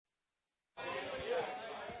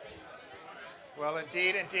Well,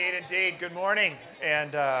 indeed. Good morning,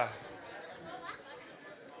 and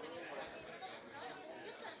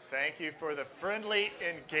thank you for the friendly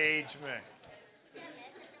engagement.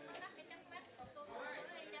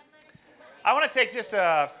 I want to take just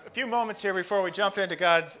a few moments here before we jump into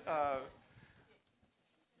God's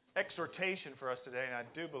exhortation for us today, and I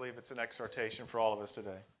do believe it's an exhortation for all of us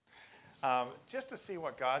today. Just to see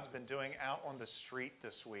what God's been doing out on the street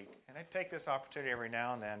this week. And I take this opportunity every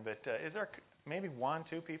now and then, but is there maybe one,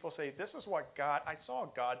 two people say, this is what I saw a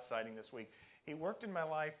God sighting this week. He worked in my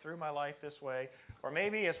life, through my life this way. Or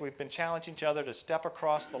maybe as we've been challenging each other to step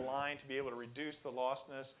across the line to be able to reduce the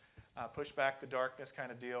lostness, push back the darkness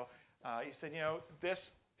kind of deal. He said, this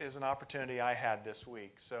is an opportunity I had this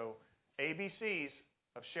week. So ABCs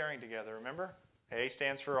of sharing together, remember? A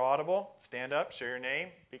stands for audible, stand up, share your name,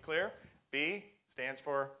 be clear. B stands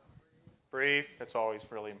for brief, that's always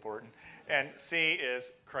really important. And C is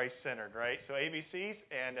Christ-centered, right? So ABCs,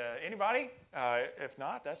 and anybody? If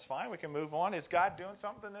not, that's fine, we can move on. Is God doing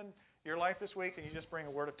something in your life this week, and you just bring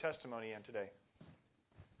a word of testimony in today?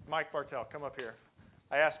 Mike Bartell, come up here.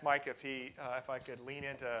 I asked Mike if I could lean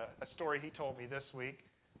into a story he told me this week.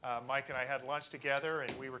 Mike and I had lunch together,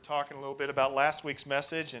 and we were talking a little bit about last week's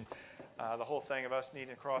message and the whole thing of us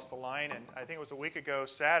needing to cross the line. And I think it was a week ago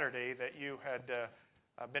Saturday that you had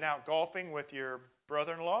been out golfing with your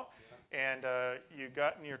brother-in-law, and you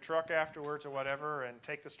got in your truck afterwards or whatever, and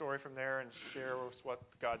take the story from there and share what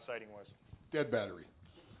God sighting was. Dead battery.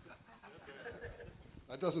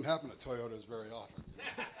 That doesn't happen at Toyotas very often.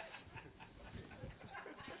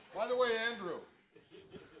 By the way, Andrew,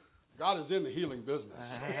 God is in the healing business.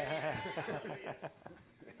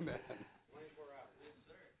 Amen.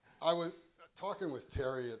 I was talking with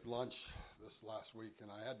Terry at lunch this last week,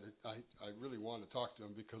 and I really wanted to talk to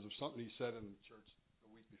him because of something he said in the church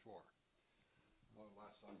the week before,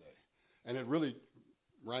 last Sunday, and it really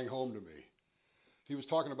rang home to me. He was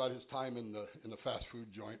talking about his time in the fast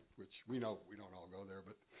food joint, which we know we don't all go there,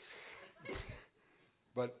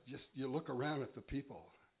 but just you look around at the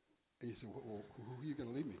people, and you say, well, who are you going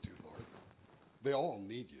to lead me to, Lord? They all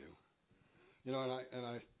need you, and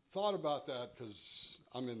I thought about that because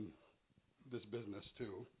I'm in this business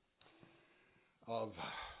too, of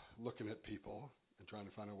looking at people and trying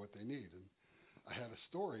to find out what they need. And I had a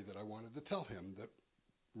story that I wanted to tell him that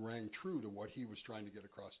rang true to what he was trying to get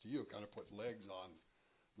across to you, kind of put legs on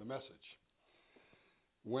the message.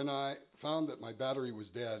 When I found that my battery was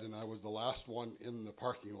dead and I was the last one in the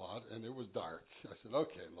parking lot and it was dark, I said,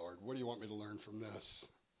 okay, Lord, what do you want me to learn from this?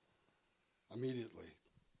 Immediately,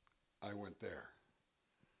 I went there.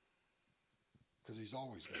 Because he's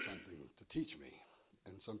always got something to teach me,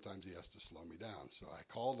 and sometimes he has to slow me down. So I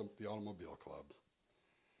called the automobile club,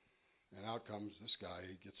 and out comes this guy.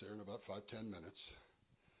 He gets there in about 5-10 minutes,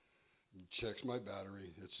 he checks my battery.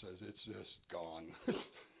 It says it's just gone.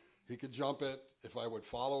 He could jump it. If I would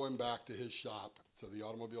follow him back to his shop, to the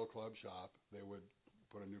automobile club shop, they would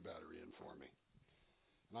put a new battery in for me.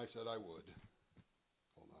 And I said I would.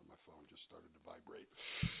 Hold on, my phone just started to vibrate.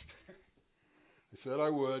 I said I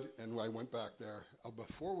would, and I went back there.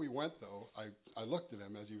 Before we went, though, I looked at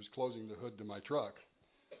him as he was closing the hood to my truck,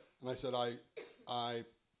 and I said, I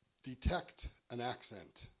detect an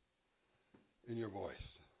accent in your voice.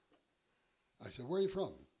 I said, where are you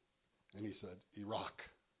from? And he said, Iraq.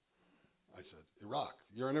 I said, Iraq?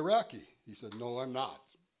 You're an Iraqi. He said, no, I'm not.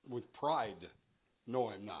 With pride, no,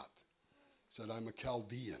 I'm not. He said, I'm a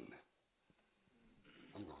Chaldean.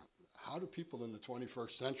 I'm going, how do people in the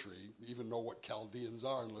 21st century even know what Chaldeans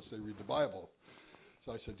are unless they read the Bible?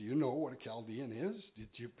 So I said, do you know what a Chaldean is? Did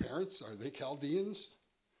your parents, are they Chaldeans?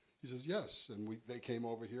 He says, yes. And they came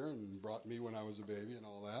over here and brought me when I was a baby and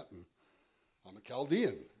all that. And I'm a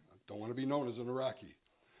Chaldean. I don't want to be known as an Iraqi.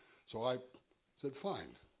 So I said, fine.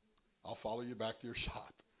 I'll follow you back to your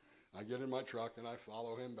shop. I get in my truck and I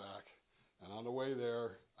follow him back. And on the way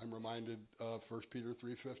there, I'm reminded of 1 Peter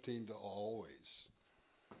 3:15 to always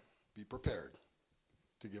be prepared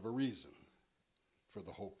to give a reason for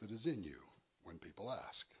the hope that is in you when people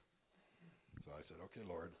ask. So I said, okay,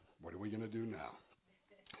 Lord, what are we going to do now?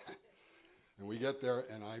 And we get there,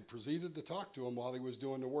 and I proceeded to talk to him while he was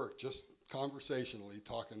doing the work, just conversationally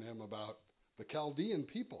talking to him about the Chaldean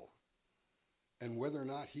people and whether or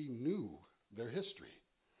not he knew their history.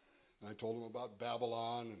 And I told him about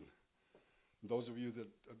Babylon, and those of you that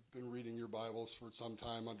have been reading your Bibles for some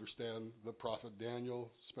time understand the prophet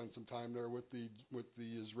Daniel spent some time there with the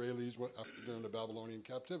Israelis during the Babylonian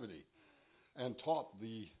captivity and taught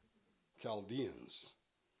the Chaldeans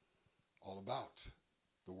all about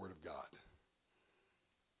the Word of God.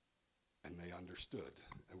 And they understood.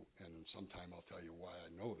 And sometime I'll tell you why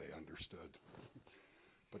I know they understood.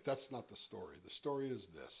 But that's not the story. The story is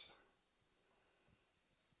this.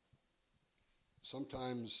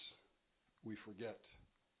 Sometimes we forget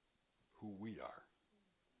who we are.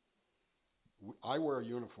 I wear a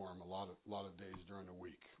uniform a lot of days during the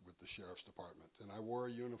week with the sheriff's department, and I wore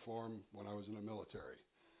a uniform when I was in the military.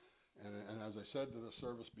 And as I said to the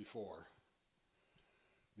service before,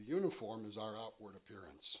 the uniform is our outward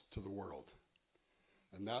appearance to the world.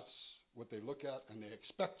 And that's what they look at, and they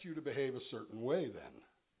expect you to behave a certain way then.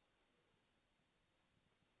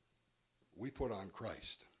 We put on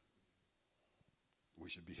Christ. We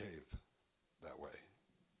should behave that way.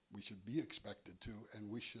 We should be expected to, and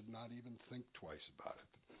we should not even think twice about it.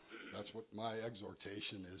 That's what my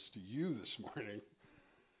exhortation is to you this morning.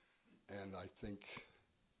 And I think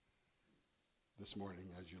this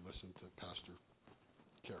morning, as you listen to Pastor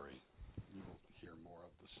Kerry, you will hear more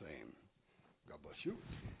of the same. God bless you.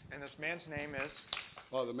 And this man's name is?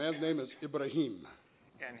 The man's name is Ibrahim.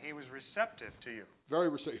 And he was receptive to you. Very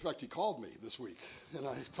receptive. In fact, he called me this week, and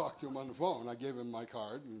I talked to him on the phone. I gave him my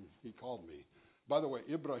card, and he called me. By the way,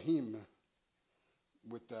 Ibrahim,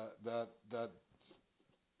 with that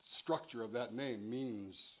structure of that name,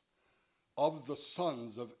 means of the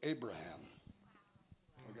sons of Abraham.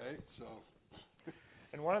 Okay, so.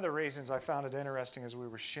 And one of the reasons I found it interesting as we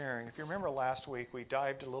were sharing, if you remember last week, we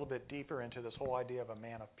dived a little bit deeper into this whole idea of a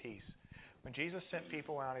man of peace. When Jesus sent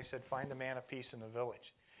people out, he said, find a man of peace in the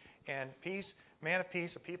village. And peace, man of peace,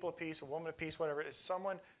 a people of peace, a woman of peace, whatever, is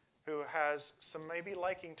someone who has some maybe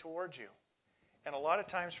liking towards you. And a lot of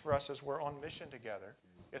times for us as we're on mission together,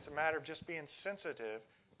 it's a matter of just being sensitive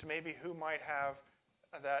to maybe who might have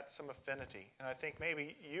some affinity. And I think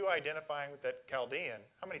maybe you identifying with that Chaldean,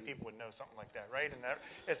 how many people would know something like that, right? And that,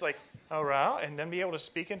 it's like, oh, wow, and then be able to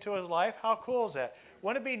speak into his life? How cool is that?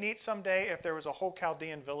 Wouldn't it be neat someday if there was a whole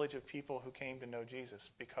Chaldean village of people who came to know Jesus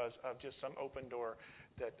because of just some open door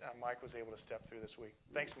that Mike was able to step through this week?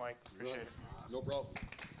 Thanks, Mike. Appreciate it. No problem.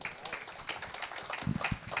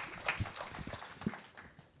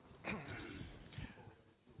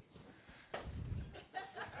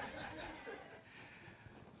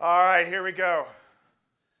 All right, here we go.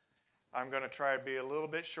 I'm going to try to be a little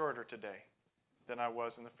bit shorter today than I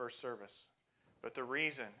was in the first service. But the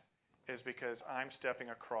reason is because I'm stepping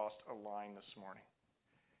across a line this morning.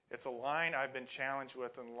 It's a line I've been challenged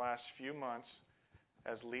with in the last few months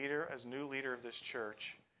as new leader of this church.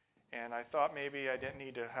 And I thought maybe I didn't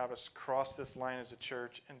need to have us cross this line as a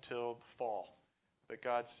church until the fall. But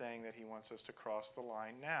God's saying that He wants us to cross the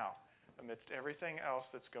line now, amidst everything else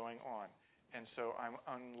that's going on. And so I'm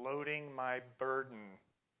unloading my burden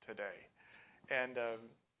today. And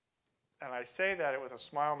I say that with a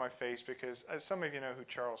smile on my face because some of you know who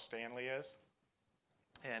Charles Stanley is.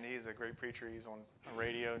 And he's a great preacher. He's on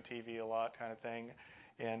radio and TV a lot kind of thing.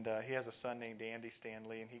 And he has a son named Andy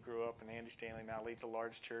Stanley, and he grew up, and Andy Stanley now leads a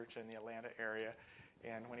large church in the Atlanta area.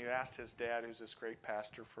 And when he asked his dad, who's this great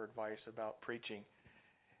pastor, for advice about preaching,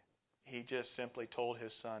 he just simply told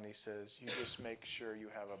his son, he says, you just make sure you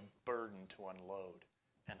have a burden to unload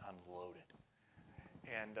and unload it.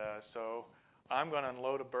 And so I'm going to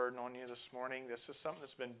unload a burden on you this morning. This is something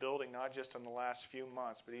that's been building not just in the last few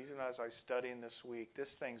months, but even as I study in this week, this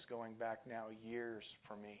thing's going back now years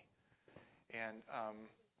for me. And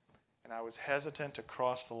I was hesitant to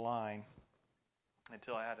cross the line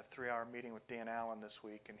until I had a 3-hour meeting with Dan Allen this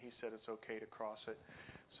week, and he said it's okay to cross it.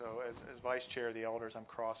 So as vice chair of the elders, I'm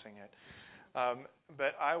crossing it.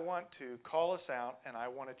 But I want to call us out, and I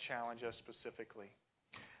want to challenge us specifically.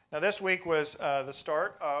 Now, this week was the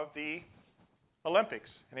start of the Olympics.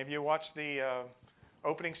 Any of you watched the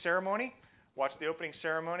opening ceremony? Watched the opening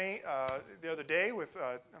ceremony the other day with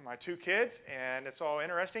my 2 kids, and it's all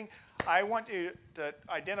interesting. I want you to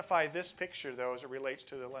identify this picture, though, as it relates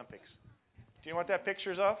to the Olympics. Do you know what that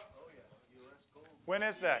picture's of? Oh, yeah. U.S. gold. When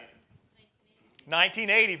is that?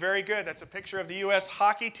 1980. Very good. That's a picture of the U.S.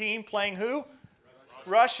 hockey team playing who?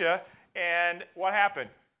 Russia. And what happened?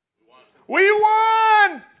 We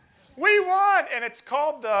won! We won! And it's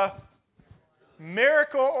called the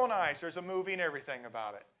Miracle on Ice. There's a movie and everything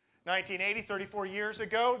about it. 1980, 34 years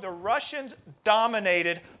ago, the Russians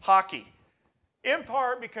dominated hockey. In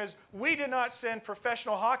part because we did not send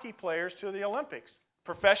professional hockey players to the Olympics.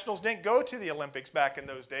 Professionals didn't go to the Olympics back in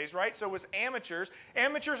those days, right? So it was amateurs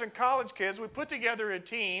and college kids. We put together a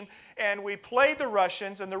team, and we played the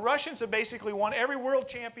Russians, and the Russians have basically won every world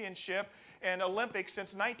championship and Olympics since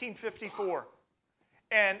 1954.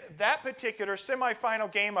 And that particular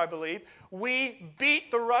semifinal game, I believe, we beat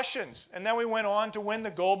the Russians, and then we went on to win the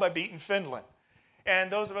gold by beating Finland.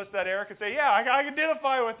 And those of us that era could say, yeah, I can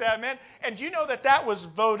identify with that, man. And do you know that was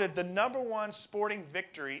voted the number one sporting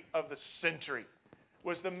victory of the century,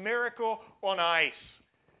 was the Miracle on Ice.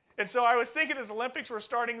 And so I was thinking as the Olympics were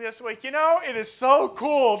starting this week, it is so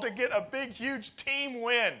cool to get a big, huge team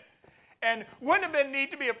win. And wouldn't it have been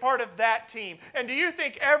neat to be a part of that team? And do you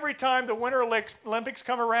think every time the Winter Olympics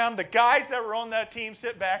come around, the guys that were on that team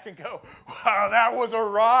sit back and go, wow, that was a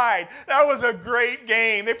ride. That was a great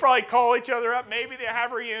game. They probably call each other up. Maybe they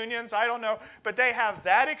have reunions. I don't know. But they have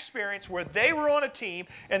that experience where they were on a team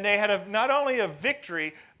and they had not only a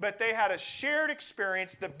victory, but they had a shared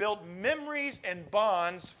experience that built memories and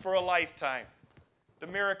bonds for a lifetime. The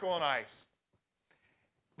Miracle on Ice.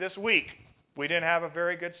 This week, we didn't have a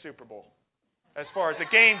very good Super Bowl as far as the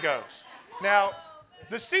game goes. Now,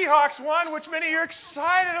 the Seahawks won, which many of you are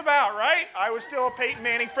excited about, right? I was still a Peyton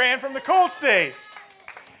Manning fan from the Colts days.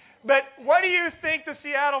 But what do you think the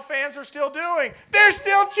Seattle fans are still doing? They're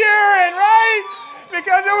still cheering, right?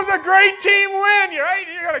 Because it was a great team win, right?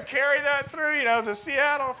 You're going to carry that through. The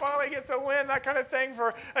Seattle finally gets a win, that kind of thing,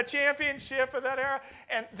 for a championship of that era.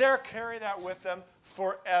 And they'll carry that with them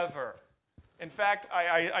forever. In fact,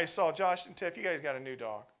 I saw Josh and Tiff, you guys got a new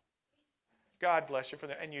dog. God bless you for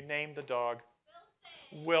that. And you named the dog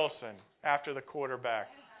Wilson after the quarterback.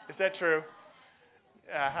 Is that true?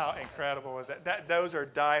 How incredible was that? Those are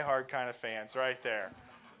diehard kind of fans right there.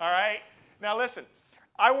 All right? Now listen,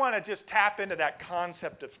 I want to just tap into that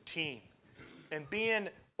concept of team and being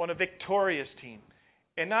on a victorious team.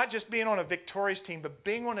 And not just being on a victorious team, but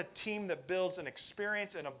being on a team that builds an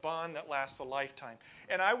experience and a bond that lasts a lifetime.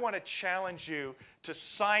 And I want to challenge you to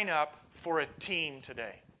sign up for a team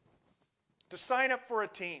today. To sign up for a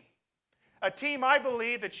team. A team, I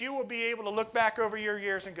believe, that you will be able to look back over your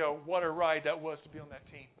years and go, what a ride that was to be on that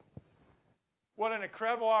team. What an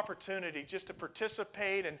incredible opportunity just to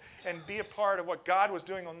participate and be a part of what God was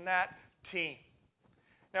doing on that team.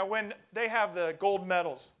 Now, when they have the gold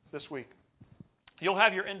medals this week, you'll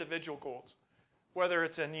have your individual goals, whether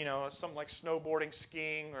it's in, something like snowboarding,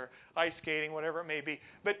 skiing, or ice skating, whatever it may be.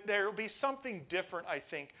 But there will be something different, I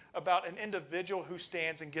think, about an individual who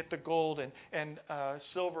stands and get the gold and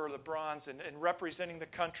silver or the bronze and representing the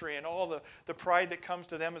country and all the pride that comes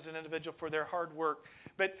to them as an individual for their hard work.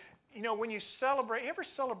 But, when you celebrate, you ever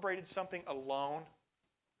celebrated something alone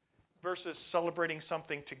versus celebrating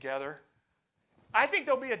something together? I think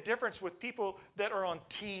there'll be a difference with people that are on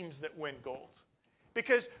teams that win gold.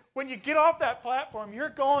 Because when you get off that platform,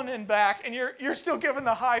 you're going in back and you're still giving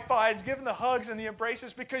the high fives, giving the hugs and the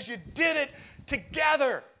embraces because you did it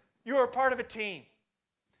together. You were a part of a team.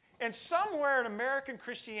 And somewhere in American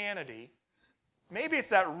Christianity, maybe it's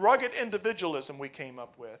that rugged individualism we came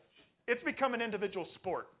up with, it's become an individual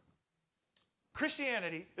sport.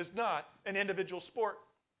 Christianity is not an individual sport.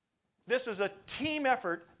 This is a team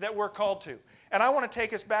effort that we're called to. And I want to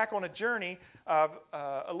take us back on a journey of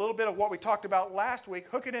a little bit of what we talked about last week,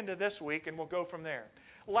 hook it into this week, and we'll go from there.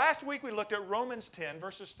 Last week we looked at Romans 10,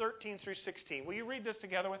 verses 13 through 16. Will you read this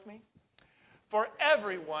together with me? For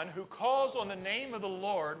everyone who calls on the name of the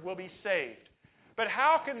Lord will be saved. But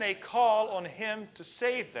how can they call on Him to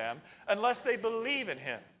save them unless they believe in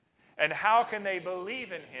Him? And how can they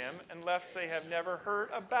believe in Him unless they have never heard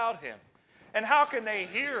about Him? And how can they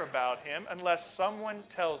hear about Him unless someone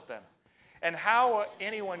tells them? And how will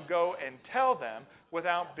anyone go and tell them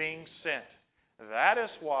without being sent? That is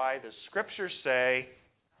why the Scriptures say,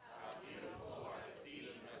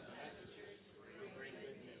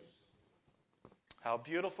 how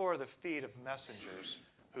beautiful are the feet of messengers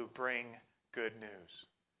who bring good news.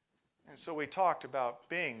 And so we talked about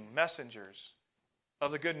being messengers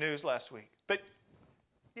of the good news last week. But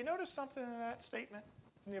you notice something in that statement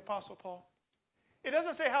from the Apostle Paul? It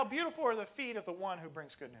doesn't say how beautiful are the feet of the one who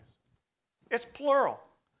brings good news. It's plural.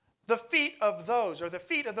 The feet of those, or the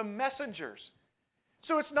feet of the messengers.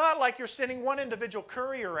 So it's not like you're sending one individual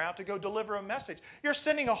courier out to go deliver a message. You're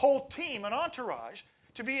sending a whole team, an entourage,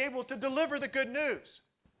 to be able to deliver the good news.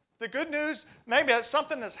 The good news, maybe that's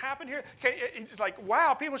something that's happened here. It's like,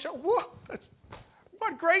 wow, people show, whoa,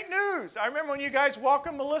 what great news. I remember when you guys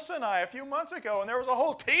welcomed Melissa and I a few months ago, and there was a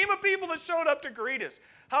whole team of people that showed up to greet us.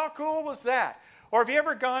 How cool was that? Or have you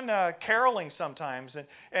ever gone caroling sometimes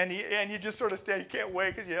and you just sort of stay, you can't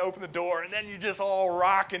wait because you open the door and then you just all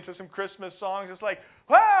rock into some Christmas songs. It's like,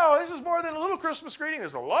 wow, this is more than a little Christmas greeting.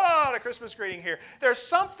 There's a lot of Christmas greeting here. There's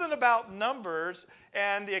something about numbers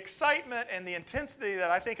and the excitement and the intensity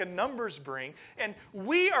that I think numbers bring. And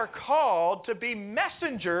we are called to be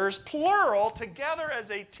messengers, plural, together as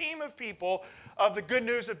a team of people of the good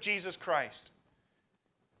news of Jesus Christ.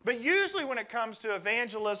 But usually when it comes to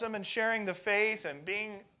evangelism and sharing the faith and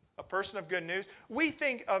being a person of good news, we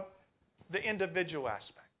think of the individual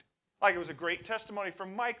aspect. Like it was a great testimony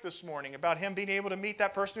from Mike this morning about him being able to meet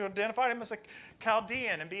that person who identified him as a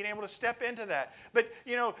Chaldean and being able to step into that. But,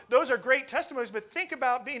 those are great testimonies, but think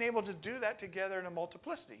about being able to do that together in a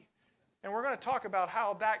multiplicity. And we're going to talk about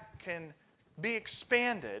how that can be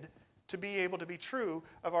expanded to be able to be true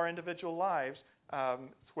of our individual lives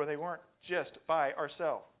where they weren't just by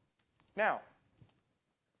ourselves. Now,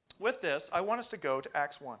 with this, I want us to go to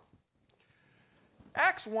Acts 1.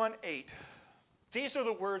 Acts 1:8. These are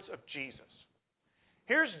the words of Jesus.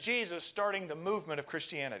 Here's Jesus starting the movement of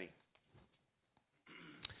Christianity.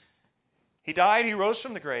 He died, he rose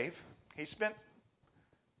from the grave. He spent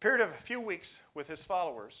a period of a few weeks with his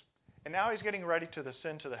followers, and now he's getting ready to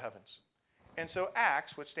ascend to the heavens. And so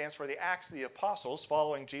Acts, which stands for the Acts of the Apostles,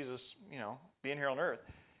 following Jesus, being here on earth,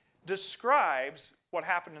 describes what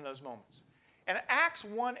happened in those moments. And Acts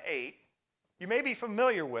 1:8, you may be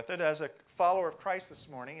familiar with it as a follower of Christ this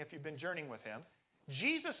morning if you've been journeying with him.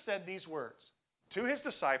 Jesus said these words to his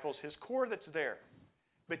disciples, his core that's there.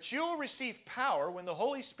 But you'll receive power when the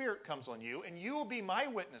Holy Spirit comes on you, and you will be my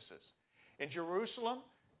witnesses in Jerusalem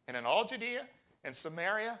and in all Judea and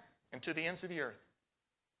Samaria and to the ends of the earth.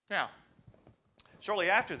 Now, shortly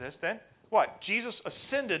after this, then, what? Jesus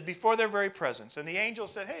ascended before their very presence. And the angel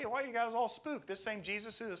said, hey, why are you guys all spooked? This same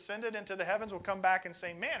Jesus who ascended into the heavens will come back in the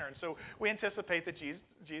same manner. And so we anticipate that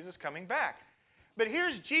Jesus coming back. But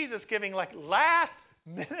here's Jesus giving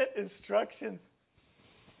last-minute instructions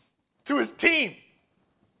to his team.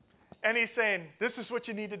 And he's saying, this is what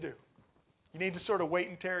you need to do. You need to sort of wait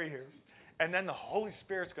and tarry here. And then the Holy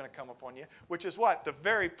Spirit's going to come upon you, which is what? The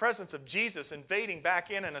very presence of Jesus invading back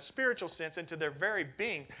in a spiritual sense into their very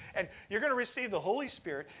being. And you're going to receive the Holy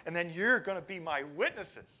Spirit, and then you're going to be my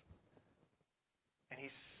witnesses. And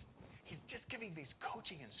he's just giving these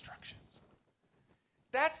coaching instructions.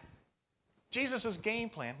 That's Jesus' game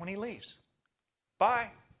plan when he leaves. Bye.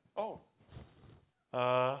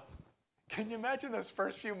 Can you imagine those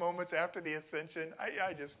first few moments after the ascension?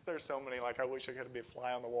 There's so many, I wish I could be a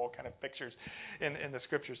fly on the wall kind of pictures in the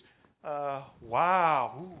scriptures.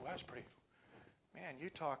 Wow. Ooh, that's pretty cool. Man, you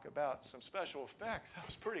talk about some special effects. That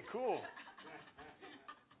was pretty cool.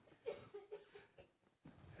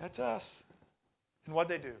 That's us. And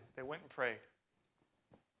what'd they do? They went and prayed.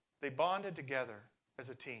 They bonded together as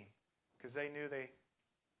a team because they knew they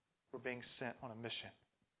were being sent on a mission.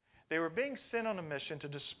 They were being sent on a mission to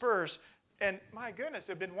disperse. And my goodness,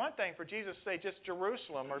 it would have been one thing for Jesus to say just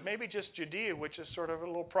Jerusalem or maybe just Judea, which is sort of a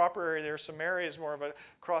little proper area there. Samaria is more of a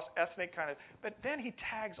cross-ethnic kind of. But then he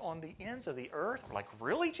tags on the ends of the earth. Like,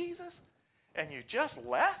 really, Jesus? And you just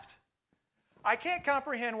left? I can't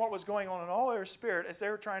comprehend what was going on in all their spirit as they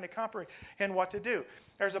were trying to comprehend what to do.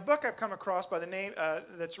 There's a book I've come across by the name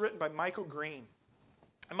that's written by Michael Green.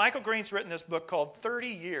 And Michael Green's written this book called 30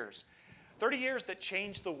 Years. 30 Years That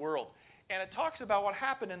Changed the World. And it talks about what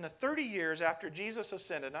happened in the 30 years after Jesus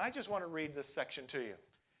ascended. And I just want to read this section to you.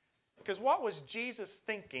 Because what was Jesus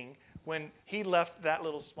thinking when he left that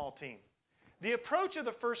little small team? The approach of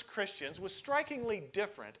the first Christians was strikingly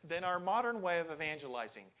different than our modern way of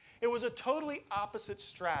evangelizing. It was a totally opposite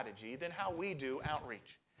strategy than how we do outreach.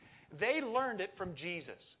 They learned it from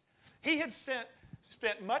Jesus. He had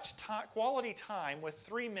spent much quality time with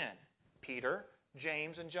three men, Peter,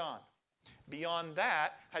 James, and John. Beyond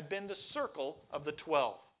that had been the circle of the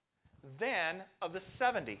 12. Then of the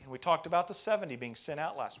 70. And we talked about the 70 being sent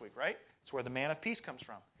out last week, right? It's where the man of peace comes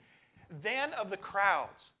from. Then of the crowds.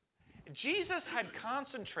 Jesus had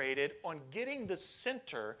concentrated on getting the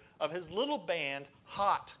center of his little band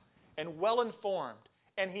hot and well-informed.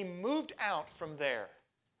 And he moved out from there.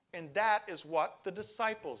 And that is what the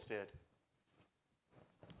disciples did.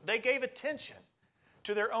 They gave attention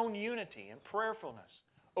to their own unity and prayerfulness,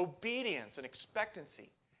 obedience and expectancy.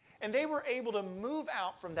 And they were able to move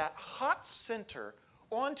out from that hot center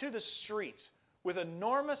onto the streets with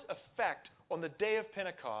enormous effect on the day of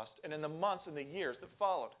Pentecost and in the months and the years that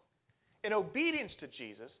followed. In obedience to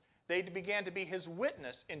Jesus, they began to be his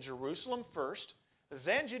witness in Jerusalem first,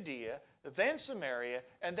 then Judea, then Samaria,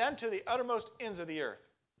 and then to the uttermost ends of the earth.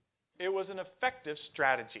 It was an effective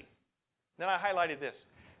strategy. Then I highlighted this.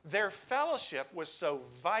 Their fellowship was so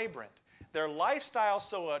vibrant, their lifestyle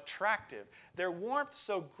so attractive, their warmth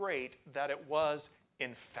so great that it was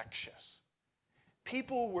infectious.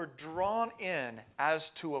 People were drawn in as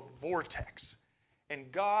to a vortex,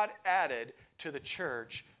 and God added to the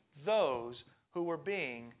church those who were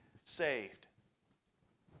being saved.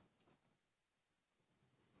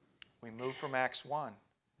 We move from Acts 1,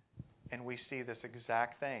 and we see this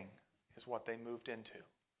exact thing is what they moved into.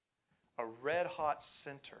 A red-hot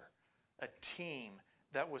center, a team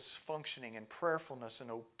that was functioning in prayerfulness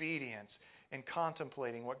and obedience and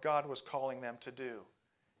contemplating what God was calling them to do.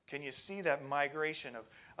 Can you see that migration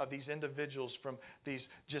of these individuals from these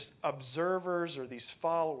just observers or these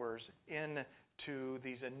followers into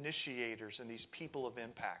these initiators and these people of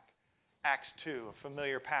impact? Acts 2, a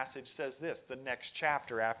familiar passage, says this, the next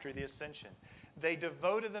chapter after the ascension. They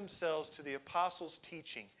devoted themselves to the apostles'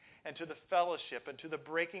 teaching and to the fellowship and to the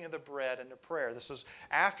breaking of the bread and to prayer. This was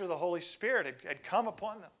after the Holy Spirit had come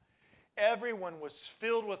upon them. Everyone was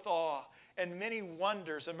filled with awe, and many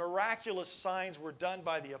wonders and miraculous signs were done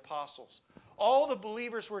by the apostles. All the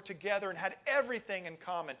believers were together and had everything in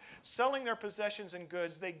common. Selling their possessions and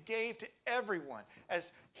goods, they gave to everyone as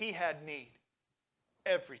he had need.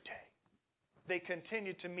 Every day. They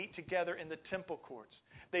continued to meet together in the temple courts.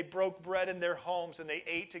 They broke bread in their homes and they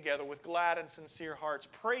ate together with glad and sincere hearts,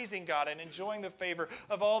 praising God and enjoying the favor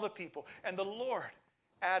of all the people. And the Lord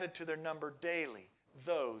added to their number daily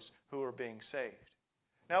those who were being saved.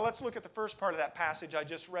 Now let's look at the first part of that passage I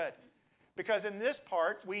just read. Because in this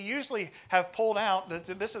part, we usually have pulled out that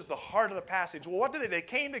this is the heart of the passage. Well, what did they? They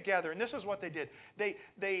came together, and this is what they did.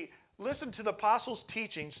 They listened to the apostles'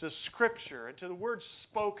 teachings, the Scripture, and to the words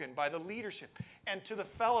spoken by the leadership, and to the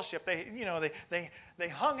fellowship. They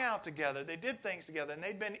hung out together. They did things together, and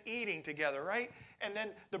they'd been eating together, right? And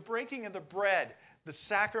then the breaking of the bread, the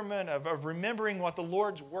sacrament of remembering what the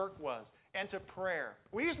Lord's work was, and to prayer.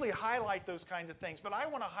 We usually highlight those kinds of things, but I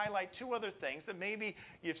want to highlight two other things that maybe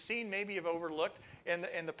you've seen, maybe you've overlooked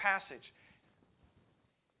in the passage.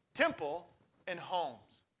 Temple and homes.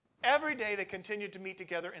 Every day they continued to meet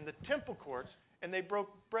together in the temple courts, and they broke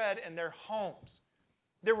bread in their homes.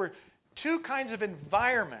 There were two kinds of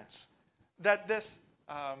environments that this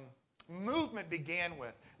movement began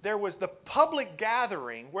with. There was the public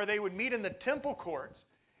gathering where they would meet in the temple courts,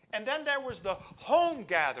 and then there was the home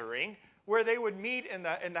gathering where they would meet in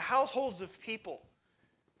the households of people.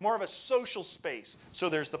 More of a social space. So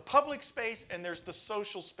there's the public space and there's the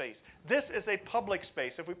social space. This is a public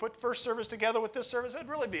space. If we put first service together with this service, it'd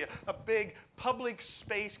really be a big public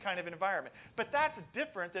space kind of environment. But that's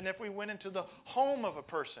different than if we went into the home of a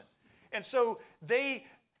person. And so they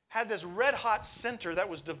had this red-hot center that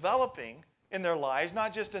was developing in their lives,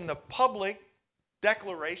 not just in the public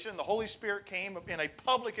declaration. The Holy Spirit came in a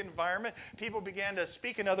public environment. People began to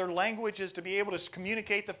speak in other languages to be able to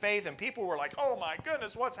communicate the faith, and people were like, oh my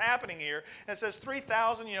goodness, what's happening here? And it says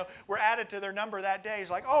 3,000, were added to their number that day.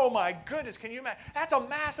 It's like, oh my goodness, can you imagine? That's a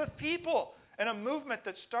mass of people and a movement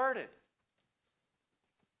that started.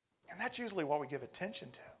 And that's usually what we give attention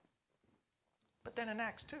to. But then in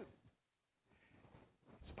Acts 2,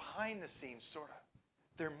 it's behind the scenes, sort of.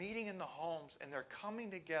 They're meeting in the homes, and they're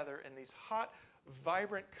coming together in these hot,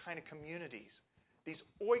 vibrant kind of communities. These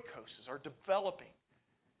oikoses are developing.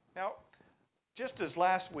 Now, just as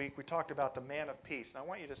last week we talked about the man of peace, and I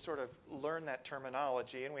want you to sort of learn that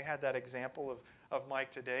terminology, and we had that example of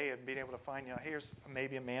Mike today and being able to find, here's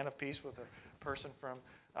maybe a man of peace with a person from,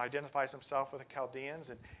 identifies himself with the Chaldeans,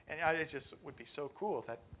 and it just would be so cool if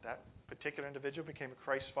that particular individual became a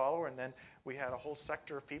Christ follower, and then we had a whole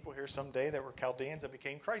sector of people here someday that were Chaldeans that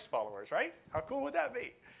became Christ followers, right? How cool would that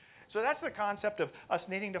be? So that's the concept of us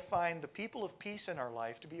needing to find the people of peace in our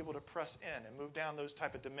life to be able to press in and move down those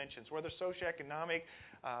type of dimensions, whether socioeconomic,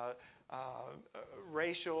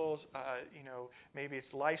 racial, maybe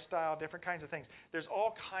it's lifestyle, different kinds of things. There's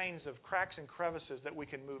all kinds of cracks and crevices that we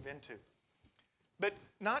can move into. But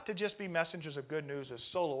not to just be messengers of good news as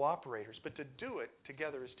solo operators, but to do it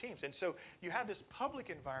together as teams. And so you had this public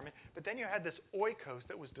environment, but then you had this oikos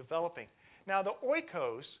that was developing. Now the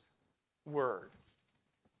oikos word,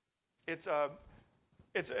 it's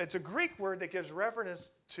a Greek word that gives reference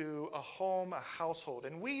to a home, a household.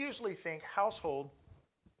 And we usually think household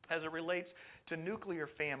as it relates to nuclear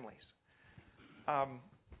families.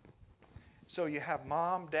 So you have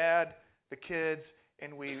mom, dad, the kids,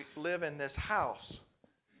 and we live in this house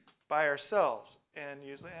by ourselves. And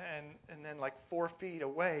usually, and then like 4 feet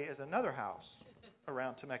away is another house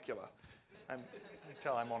around Temecula. You can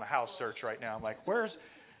tell I'm on a house search right now. I'm like, where's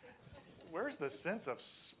the sense of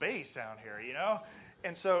space down here,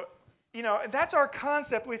 And so, that's our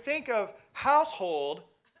concept. We think of household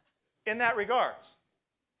in that regards.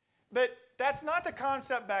 But that's not the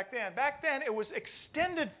concept back then. Back then, it was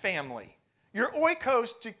extended family. Your oikos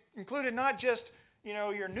included not just,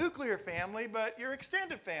 your nuclear family, but your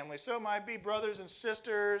extended family. So it might be brothers and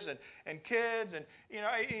sisters and kids, and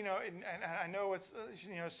I know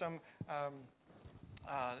it's some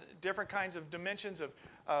different kinds of dimensions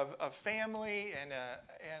of family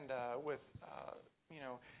and with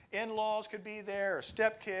in-laws could be there, or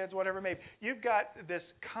stepkids, whatever it may be. You've got this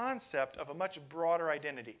concept of a much broader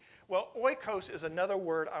identity. Well, oikos is another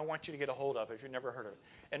word I want you to get a hold of if you've never heard of it.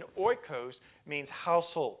 And oikos means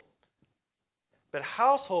household. But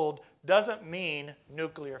household doesn't mean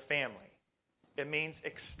nuclear family. It means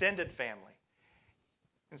extended family.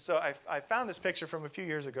 And so I found this picture from a few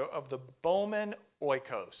years ago of the Bowman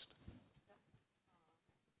oikos.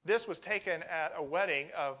 This was taken at a wedding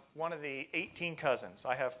of one of the 18 cousins.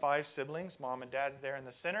 I have 5 siblings. Mom and Dad's there in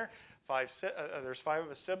the center. There's 5 of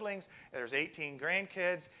us siblings. There's 18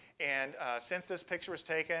 grandkids. And since this picture was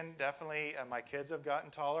taken, definitely my kids have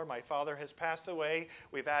gotten taller. My father has passed away.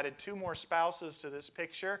 We've added 2 more spouses to this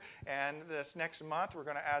picture. And this next month, we're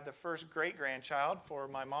going to add the first great-grandchild for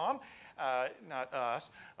my mom. Not us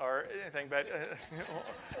or anything, but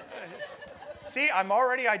see, I'm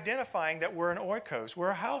already identifying that we're an oikos. We're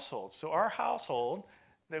a household. So our household,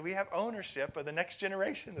 that we have ownership of the next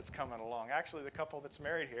generation that's coming along. Actually, the couple that's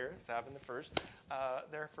married here is having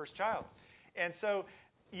their first child. And so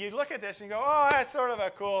you look at this and you go, oh, that's sort of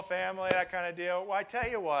a cool family, that kind of deal. Well, I tell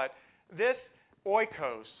you what, this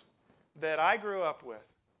oikos that I grew up with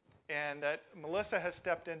and that Melissa has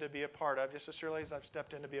stepped in to be a part of, just as surely as I've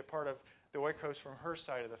stepped in to be a part of the oikos from her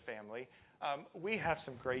side of the family, we have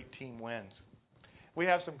some great team wins. We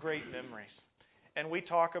have some great memories. And we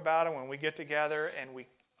talk about it when we get together and we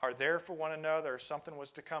are there for one another. Something was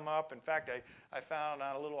to come up. In fact, I found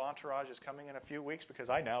out a little entourage is coming in a few weeks because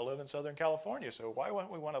I now live in Southern California. So why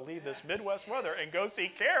wouldn't we want to leave this Midwest weather and go see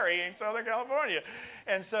Carrie in Southern California?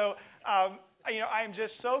 And so, I'm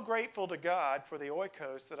just so grateful to God for the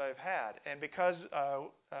oikos that I've had. And because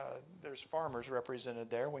there's farmers represented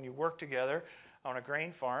there, when you work together on a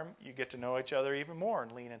grain farm, you get to know each other even more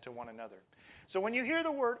and lean into one another. So when you hear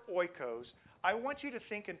the word oikos, I want you to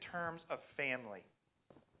think in terms of family,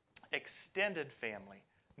 extended family,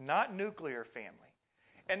 not nuclear family,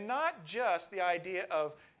 and not just the idea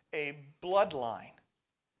of a bloodline.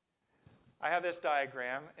 I have this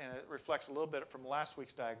diagram, and it reflects a little bit from last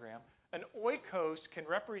week's diagram. An oikos can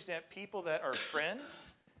represent people that are friends,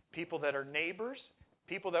 people that are neighbors,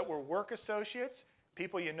 people that were work associates,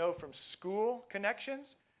 people you know from school connections,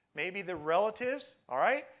 maybe the relatives, all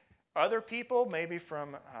right? Other people, maybe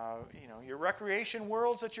from your recreation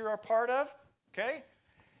worlds that you're a part of, okay?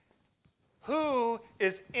 Who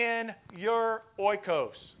is in your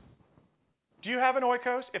oikos? Do you have an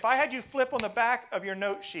oikos? If I had you flip on the back of your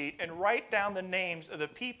note sheet and write down the names of the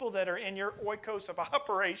people that are in your oikos of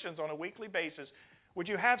operations on a weekly basis, would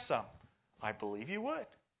you have some? I believe you would.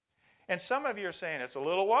 And some of you are saying, it's a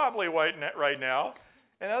little wobbly right now.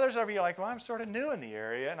 And others of you are like, well, I'm sort of new in the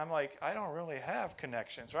area. And I'm like, I don't really have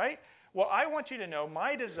connections, right? Well, I want you to know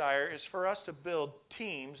my desire is for us to build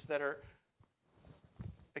teams that are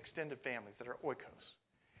extended families, that are oikos.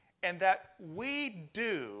 And that we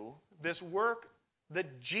do this work that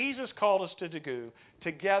Jesus called us to do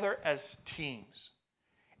together as teams.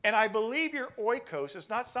 And I believe your oikos is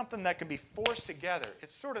not something that can be forced together.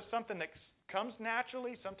 It's sort of something that comes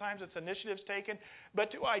naturally. Sometimes it's initiatives taken.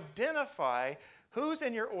 But to identify who's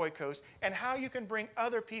in your oikos and how you can bring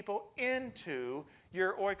other people into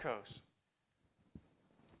your oikos.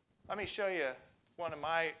 Let me show you one of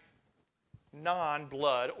my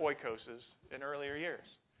non-blood oikoses in earlier years.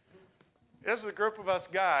 This is a group of us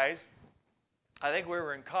guys. I think we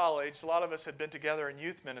were in college. A lot of us had been together in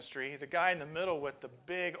youth ministry. The guy in the middle with the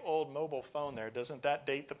big old mobile phone there, doesn't that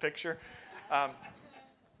date the picture?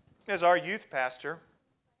 Is our youth pastor.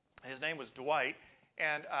 His name was Dwight.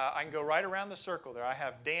 And I can go right around the circle there. I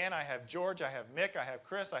have Dan, I have George, I have Mick, I have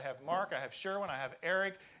Chris, I have Mark, I have Sherwin, I have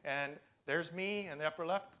Eric, and there's me in the upper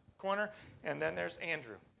left corner, and then there's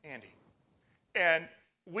Andy. And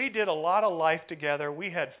we did a lot of life together. We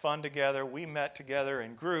had fun together. We met together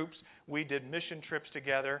in groups. We did mission trips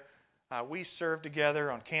together. We served together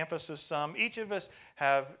on campuses some. Each of us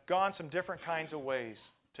have gone some different kinds of ways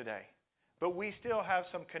today. But we still have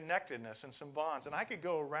some connectedness and some bonds. And I could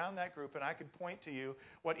go around that group and I could point to you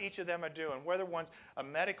what each of them are doing. Whether one's a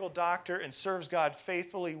medical doctor and serves God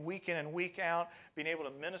faithfully week in and week out, being able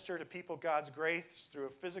to minister to people God's grace through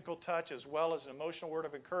a physical touch as well as an emotional word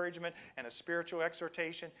of encouragement and a spiritual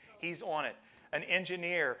exhortation, he's on it. An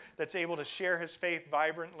engineer that's able to share his faith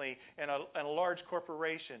vibrantly in a large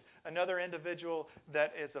corporation. Another individual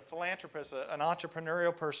that is a philanthropist, an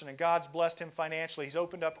entrepreneurial person, and God's blessed him financially. He's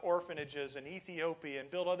opened up orphanages in Ethiopia and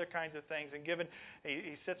built other kinds of things and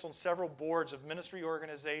he sits on several boards of ministry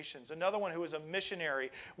organizations. Another one who was a missionary,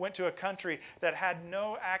 went to a country that had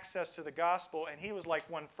no access to the gospel, and he was like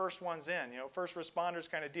one first ones in, first responders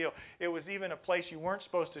kind of deal. It was even a place you weren't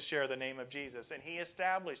supposed to share the name of Jesus. And he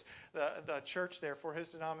established the church church there for his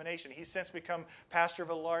denomination. He's since become pastor of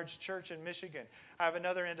a large church in Michigan. I have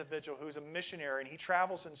another individual who's a missionary, and he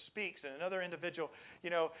travels and speaks. And another individual,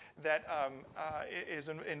 that is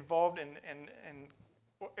involved in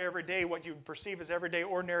everyday, what you perceive as everyday,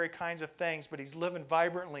 ordinary kinds of things, but he's living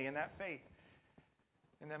vibrantly in that faith.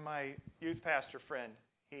 And then my youth pastor friend,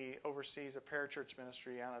 he oversees a parachurch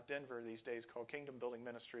ministry out of Denver these days called Kingdom Building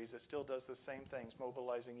Ministries that still does the same things,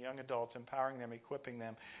 mobilizing young adults, empowering them, equipping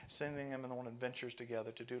them, sending them on adventures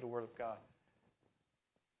together to do the Word of God.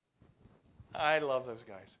 I love those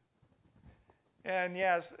guys. And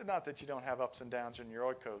yes, not that you don't have ups and downs in your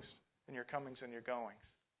oikos, and your comings and your goings.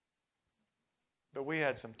 But we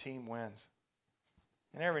had some team wins.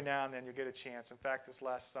 And every now and then you get a chance. In fact, this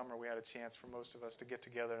last summer we had a chance for most of us to get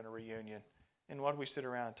together in a reunion. And what did we sit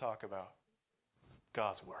around and talk about?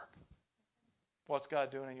 God's work. What's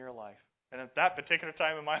God doing in your life? And at that particular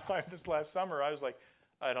time in my life this last summer, I was like,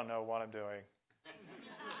 I don't know what I'm doing.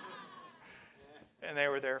 And they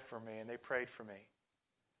were there for me, and they prayed for me.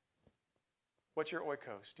 What's your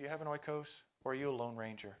oikos? Do you have an oikos, or are you a lone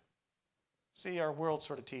ranger? See, our world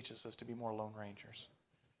sort of teaches us to be more lone rangers.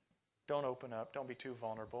 Don't open up. Don't be too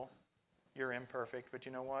vulnerable. You're imperfect, but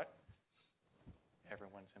you know what?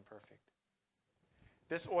 Everyone's imperfect.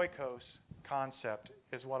 This oikos concept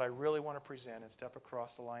is what I really want to present and step across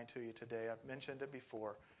the line to you today. I've mentioned it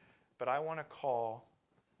before, but I want to call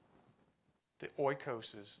the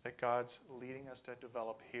oikoses that God's leading us to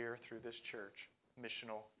develop here through this church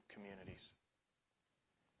missional communities.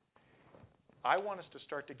 I want us to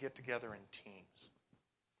start to get together in teams.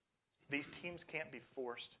 These teams can't be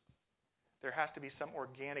forced. There has to be some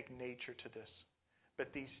organic nature to this.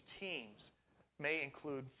 But these teams may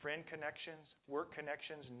include friend connections, work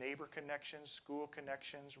connections, neighbor connections, school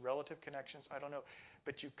connections, relative connections, I don't know.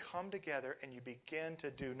 But you come together and you begin to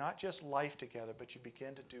do not just life together, but you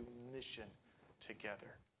begin to do mission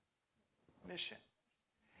together. Mission.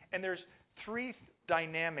 And there's three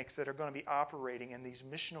dynamics that are going to be operating in these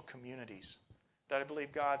missional communities that I believe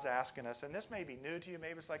God's asking us. And this may be new to you.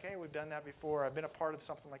 Maybe it's like, hey, we've done that before. I've been a part of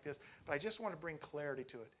something like this. But I just want to bring clarity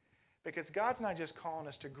to it. Because God's not just calling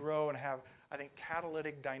us to grow and have, I think,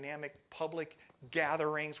 catalytic, dynamic, public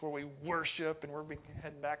gatherings where we worship, and we're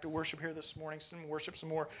heading back to worship here this morning, worship some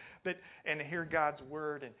more, and hear God's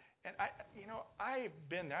Word. And I've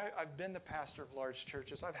been the pastor of large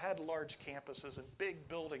churches. I've had large campuses and big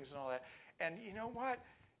buildings and all that. And you know what?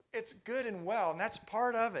 It's good and well, and that's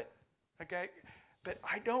part of it. Okay? But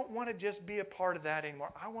I don't want to just be a part of that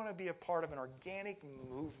anymore. I want to be a part of an organic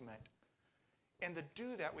movement. And to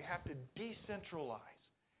do that, we have to decentralize.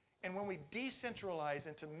 And when we decentralize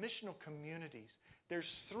into missional communities, there's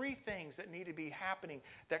three things that need to be happening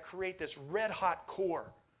that create this red-hot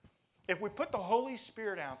core. If we put the Holy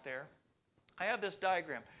Spirit out there, I have this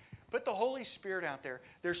diagram. Put the Holy Spirit out there,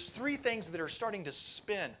 there's three things that are starting to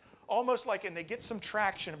spin. Almost like, and they get some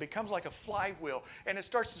traction, it becomes like a flywheel, and it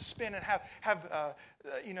starts to spin and have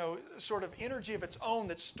sort of energy of its own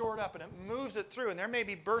that's stored up, and it moves it through. And there may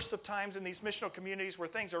be bursts of times in these missional communities where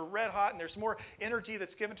things are red hot, and there's more energy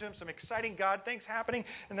that's given to them, some exciting God things happening,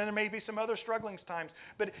 and then there may be some other struggling times.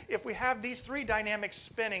 But if we have these three dynamics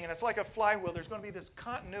spinning, and it's like a flywheel, there's going to be this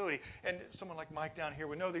continuity. And someone like Mike down here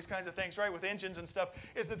would know these kinds of things, right, with engines and stuff,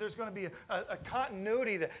 is that there's going to be a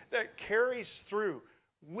continuity that carries through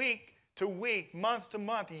week to week, month to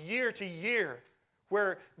month, year to year,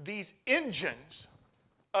 where these engines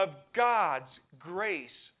of God's grace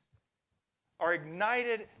are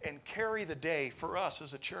ignited and carry the day for us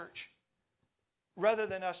as a church. Rather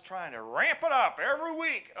than us trying to ramp it up every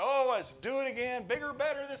week. Oh, let's do it again, bigger,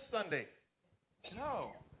 better this Sunday.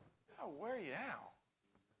 No. Where are you now?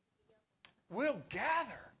 We'll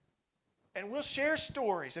gather. And we'll share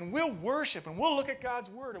stories, and we'll worship, and we'll look at God's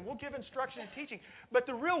Word, and we'll give instruction and teaching. But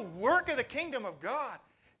the real work of the kingdom of God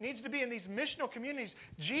needs to be in these missional communities.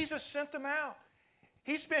 Jesus sent them out.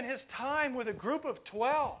 He spent His time with a group of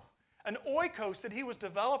 12, an oikos that He was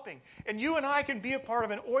developing. And you and I can be a part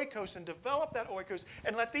of an oikos and develop that oikos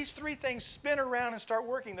and let these three things spin around and start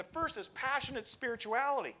working. The first is passionate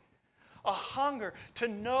spirituality, a hunger to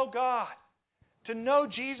know God, to know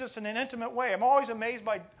Jesus in an intimate way. I'm always amazed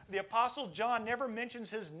by the Apostle John never mentions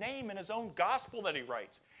his name in his own gospel that he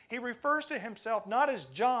writes. He refers to himself not as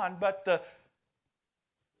John, but the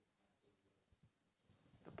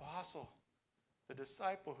apostle, the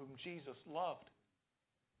disciple whom Jesus loved.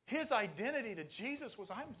 His identity to Jesus was,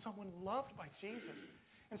 I'm someone loved by Jesus.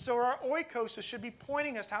 And so our oikoses should be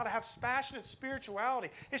pointing us how to have passionate spirituality.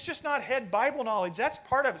 It's just not head Bible knowledge. That's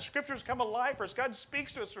part of it. Scriptures come alive for us. God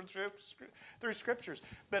speaks to us through Scriptures.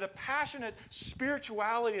 But a passionate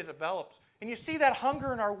spirituality develops. And you see that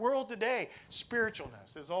hunger in our world today.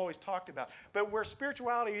 Spiritualness is always talked about. But where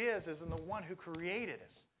spirituality is in the one who created us,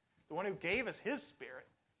 the one who gave us His Spirit.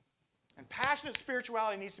 And passionate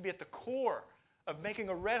spirituality needs to be at the core of making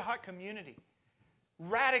a red-hot community,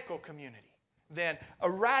 radical community. Then a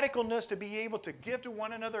radicalness to be able to give to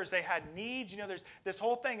one another as they had needs. There's this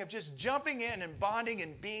whole thing of just jumping in and bonding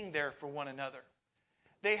and being there for one another.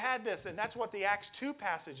 They had this, and that's what the Acts 2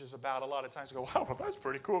 passage is about a lot of times. You go, wow, well, that's a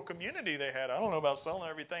pretty cool community they had. I don't know about selling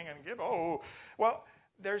everything and give. Oh, well,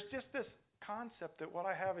 there's just this concept that what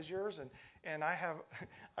I have is yours, and I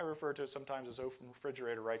refer to it sometimes as open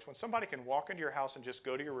refrigerator rights. When somebody can walk into your house and just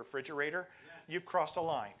go to your refrigerator, you've crossed a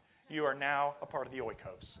line. You are now a part of the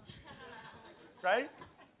oikos. Right?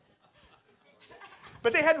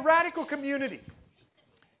 But they had radical community.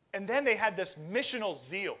 And then they had this missional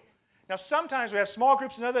zeal. Now, sometimes we have small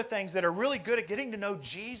groups and other things that are really good at getting to know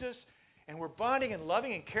Jesus, and we're bonding and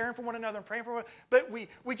loving and caring for one another and praying for one another, but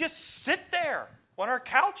we just sit there on our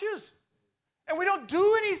couches, and we don't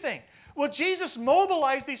do anything. Well, Jesus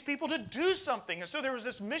mobilized these people to do something, and so there was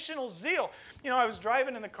this missional zeal. I was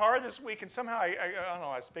driving in the car this week, and somehow, I don't know,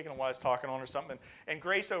 I was speaking of what I was talking on or something, and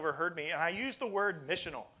Grace overheard me, and I used the word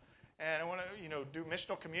missional. And I want to, do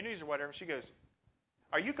missional communities or whatever. She goes,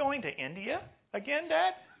 "Are you going to India again,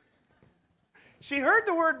 Dad?" She heard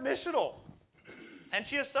the word missional, and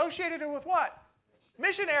she associated it with what?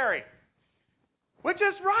 Missionary, which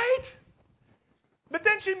is right. But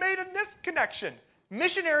then she made a misconnection.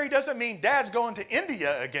 Missionary doesn't mean Dad's going to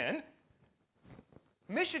India again.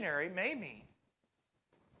 Missionary may mean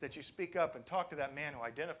that you speak up and talk to that man who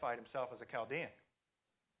identified himself as a Chaldean.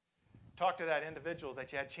 Talk to that individual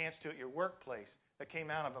that you had a chance to at your workplace that came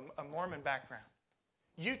out of a Mormon background.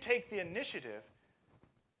 You take the initiative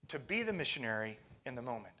to be the missionary in the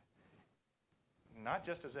moment. Not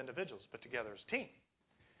just as individuals, but together as a team.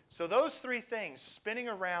 So those three things spinning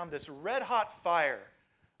around this red-hot fire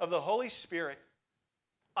of the Holy Spirit,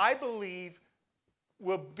 I believe,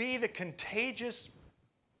 will be the contagious,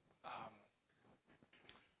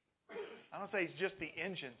 I don't say it's just the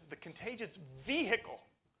engine, the contagious vehicle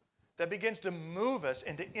that begins to move us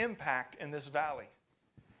into impact in this valley.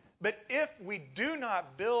 But if we do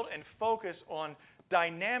not build and focus on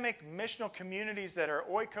dynamic missional communities that are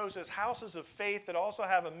oikos, houses of faith that also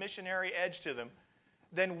have a missionary edge to them,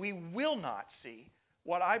 then we will not see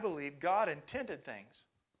what I believe God intended things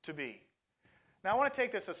to be. Now I want to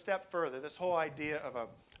take this a step further, this whole idea of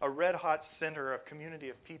a red-hot center of community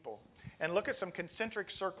of people, and look at some concentric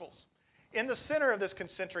circles. In the center of this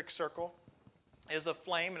concentric circle is a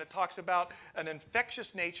flame, and it talks about an infectious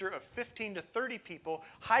nature of 15 to 30 people,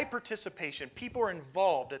 high participation. People are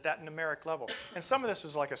involved at that numeric level. And some of this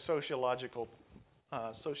is like a sociology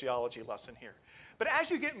lesson here. But as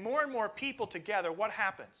you get more and more people together, what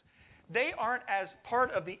happens? They aren't as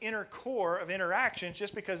part of the inner core of interactions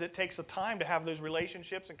just because it takes the time to have those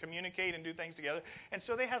relationships and communicate and do things together. And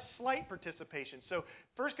so they have slight participation. So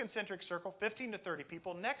first concentric circle, 15 to 30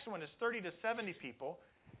 people. Next one is 30 to 70 people.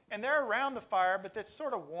 And they're around the fire, but it's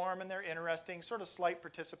sort of warm and they're interesting, sort of slight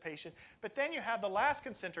participation. But then you have the last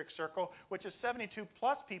concentric circle, which is 72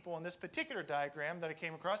 plus people in this particular diagram that I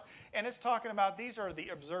came across. And it's talking about these are the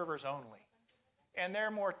observers only. And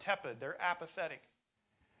they're more tepid, they're apathetic.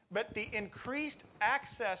 But the increased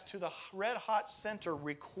access to the red-hot center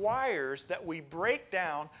requires that we break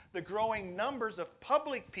down the growing numbers of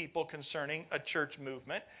public people concerning a church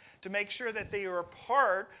movement to make sure that they are a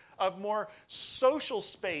part of more social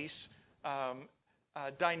space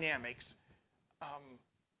dynamics.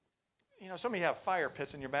 Some of you have fire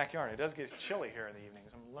pits in your backyard. It does get chilly here in the evenings.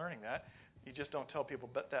 I'm learning that. You just don't tell people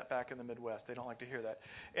that back in the Midwest. They don't like to hear that.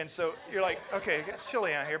 And so you're like, okay, it gets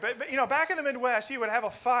chilly out here. But back in the Midwest, you would have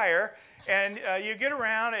a fire, and you get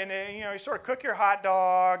around, and you sort of cook your hot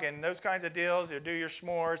dog and those kinds of deals. You do your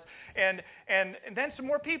s'mores, and then some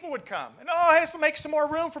more people would come. And I have to make some more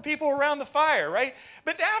room for people around the fire, right?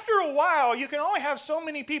 But after a while, you can only have so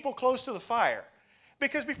many people close to the fire,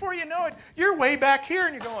 because before you know it, you're way back here,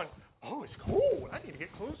 and you're going, oh, it's cold. I need to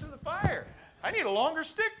get closer to the fire. I need a longer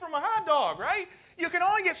stick for my hot dog, right? You can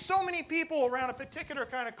only get so many people around a particular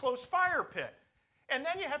kind of close fire pit. And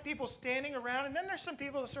then you have people standing around, and then there's some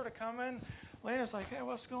people that sort of come in. Lena's like, hey,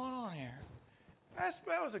 what's going on here? That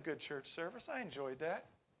was a good church service. I enjoyed that.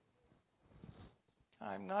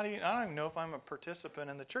 I don't even know if I'm a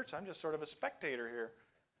participant in the church. I'm just sort of a spectator here.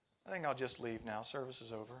 I think I'll just leave now. Service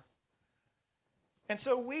is over. And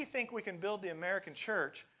so we think we can build the American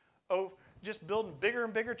church just building bigger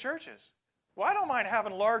and bigger churches. Well, I don't mind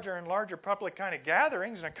having larger and larger public kind of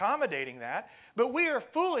gatherings and accommodating that, but we are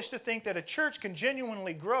foolish to think that a church can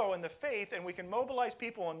genuinely grow in the faith and we can mobilize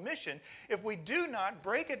people on mission if we do not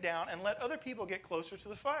break it down and let other people get closer to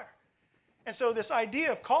the fire. And so this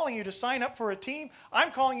idea of calling you to sign up for a team,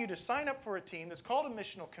 I'm calling you to sign up for a team that's called a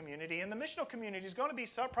missional community, and the missional community is going to be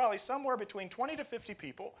probably somewhere between 20 to 50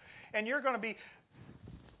 people, and you're going to be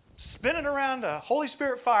spinning around a Holy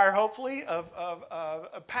Spirit fire, hopefully, of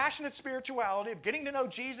a passionate spirituality, of getting to know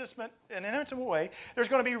Jesus in an intimate way. There's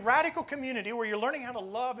going to be radical community where you're learning how to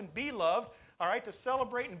love and be loved, all right, to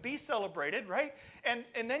celebrate and be celebrated, right?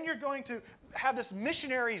 And then you're going to have this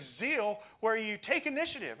missionary zeal where you take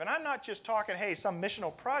initiative. And I'm not just talking, hey, some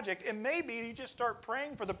missional project. It may be you just start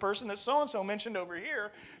praying for the person that so-and-so mentioned over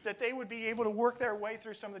here, that they would be able to work their way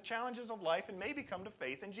through some of the challenges of life and maybe come to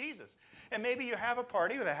faith in Jesus. And maybe you have a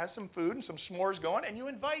party that has some food and some s'mores going, and you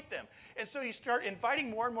invite them. And so you start inviting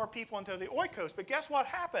more and more people into the oikos. But guess what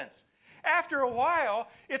happens? After a while,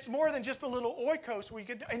 it's more than just a little oikos,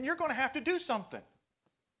 and you're going to have to do something.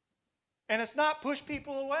 And it's not push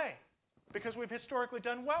people away, because we've historically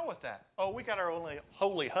done well with that. Oh, we got our only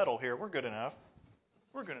holy huddle here. We're good enough.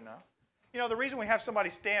 We're good enough. You know, the reason we have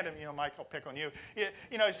somebody stand, and, Mike, I'll pick on you,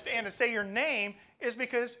 stand and say your name is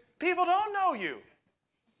because people don't know you.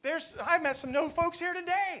 I've met some new folks here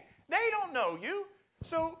today. They don't know you.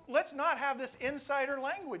 So let's not have this insider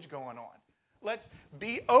language going on. Let's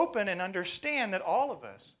be open and understand that all of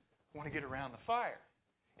us want to get around the fire.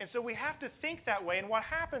 And so we have to think that way. And what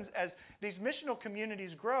happens as these missional communities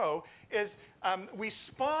grow is we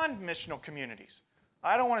spawn missional communities.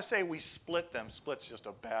 I don't want to say we split them. Split's just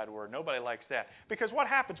a bad word. Nobody likes that. Because what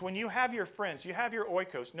happens when you have your friends, you have your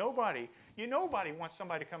oikos, nobody wants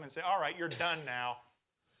somebody to come and say, all right, you're done now.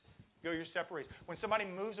 Go your separate ways. When somebody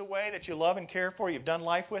moves away that you love and care for, you've done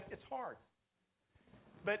life with, it's hard.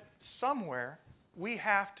 But somewhere we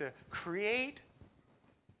have to create,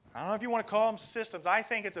 I don't know if you want to call them systems. I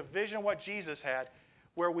think it's a vision of what Jesus had,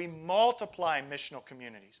 where we multiply missional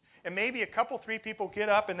communities. And maybe a couple, 3 people get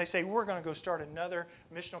up and they say, we're going to go start another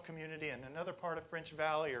missional community in another part of French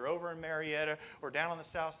Valley or over in Marietta or down on the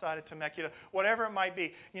south side of Temecula, whatever it might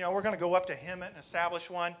be. We're going to go up to Hemet and establish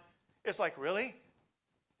one. It's like, really?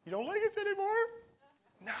 You don't like us anymore?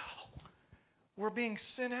 No. We're being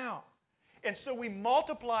sent out. And so we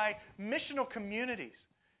multiply missional communities.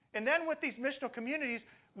 And then with these missional communities,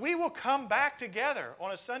 we will come back together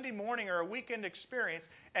on a Sunday morning or a weekend experience,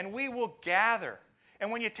 and we will gather. And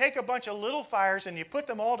when you take a bunch of little fires and you put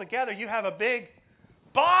them all together, you have a big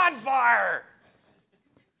bonfire.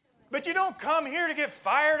 But you don't come here to get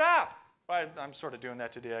fired up. I'm sort of doing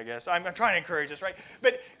that today, I guess. I'm trying to encourage this, right?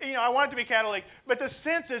 But, I want it to be Catholic. But the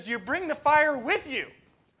sense is you bring the fire with you.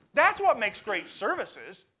 That's what makes great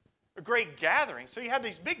services, a great gathering. So you have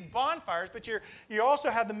these big bonfires, but you also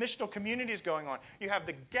have the missional communities going on. You have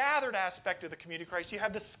the gathered aspect of the community of Christ. You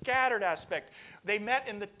have the scattered aspect. They met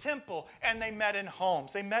in the temple, and they met in homes.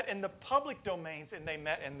 They met in the public domains, and they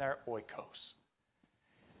met in their oikos.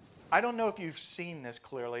 I don't know if you've seen this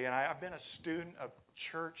clearly, and I've been a student of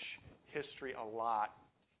church history a lot.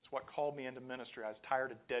 It's what called me into ministry. I was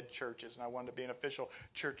tired of dead churches, and I wanted to be an official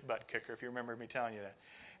church butt kicker, if you remember me telling you that.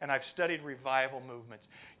 And I've studied revival movements.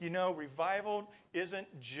 Revival isn't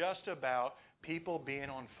just about people being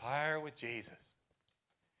on fire with Jesus.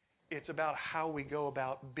 It's about how we go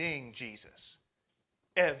about being Jesus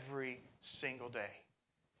every single day.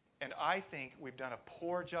 And I think we've done a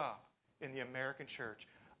poor job in the American church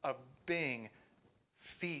of being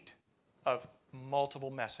feet of multiple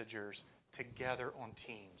messengers together on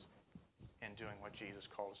teams and doing what Jesus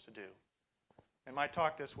called us to do. In my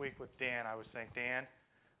talk this week with Dan, I was saying, Dan,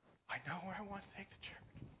 I know where I want to take the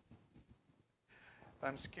church. But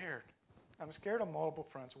I'm scared. I'm scared on multiple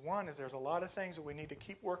fronts. One is there's a lot of things that we need to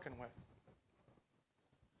keep working with.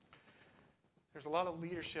 There's a lot of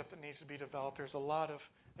leadership that needs to be developed. There's a lot of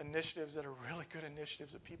initiatives that are really good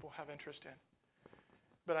initiatives that people have interest in.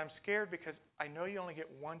 But I'm scared because I know you only get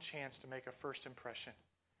one chance to make a first impression.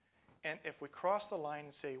 And if we cross the line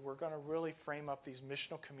and say we're going to really frame up these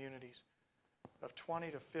missional communities of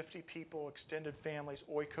 20 to 50 people, extended families,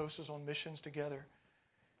 oikoses on missions together,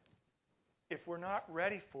 if we're not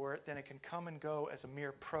ready for it, then it can come and go as a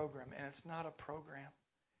mere program. And it's not a program.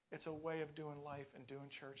 It's a way of doing life and doing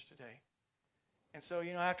church today. And so,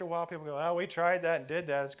 after a while, people go, oh, we tried that and did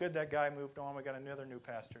that. It's good that guy moved on. We got another new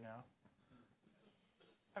pastor now.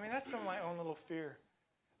 That's some of my own little fear.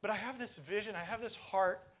 But I have this vision, I have this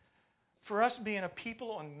heart for us being a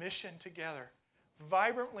people on mission together,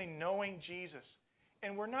 vibrantly knowing Jesus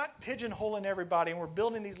And we're not pigeonholing everybody, and we're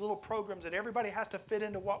building these little programs that everybody has to fit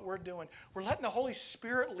into what we're doing. We're letting the Holy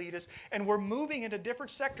Spirit lead us, and we're moving into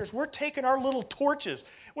different sectors. We're taking our little torches.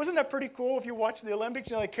 Wasn't that pretty cool if you watch the Olympics?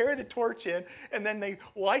 You know, they carry the torch in, and then they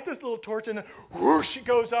light this little torch, and then whoosh, it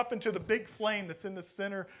goes up into the big flame that's in the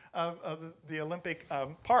center of the Olympic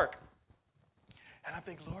park. And I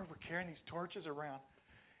think, Lord, we're carrying these torches around.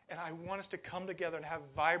 And I want us to come together and have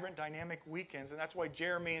vibrant, dynamic weekends. And that's why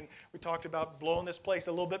Jeremy and we talked about blowing this place a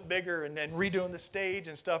little bit bigger and then redoing the stage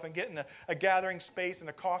and stuff and getting a gathering space and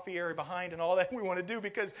a coffee area behind and all that we want to do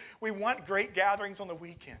because we want great gatherings on the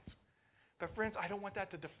weekends. But friends, I don't want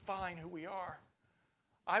that to define who we are.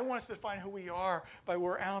 I want us to define who we are by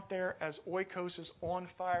we're out there as oikoses on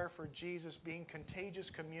fire for Jesus, being contagious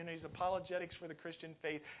communities, apologetics for the Christian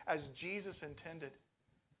faith as Jesus intended.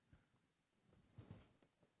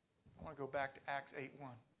 I want to go back to Acts 8:1.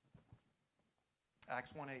 Acts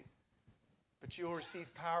 1:8. But you will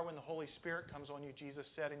receive power when the Holy Spirit comes on you, Jesus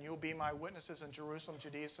said, and you'll be my witnesses in Jerusalem,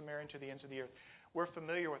 Judea, Samaria, and to the ends of the earth. We're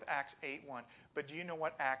familiar with Acts 8:1. But do you know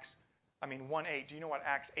what 1:8, do you know what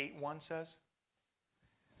Acts 8:1 says?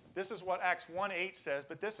 This is what Acts 1:8 says,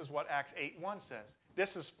 but this is what Acts 8:1 says. This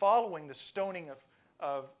is following the stoning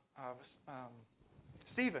of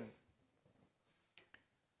Stephen.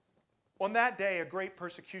 On that day, a great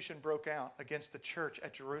persecution broke out against the church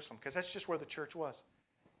at Jerusalem, because that's just where the church was.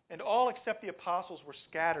 And all except the apostles were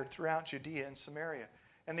scattered throughout Judea and Samaria.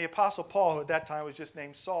 And the apostle Paul, who at that time was just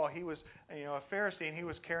named Saul, he was a Pharisee, and he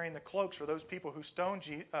was carrying the cloaks for those people who stoned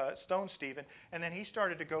Stephen. And then he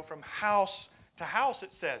started to go from house to house,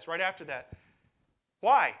 it says, right after that.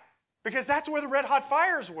 Why? Because that's where the red-hot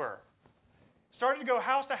fires were. Started to go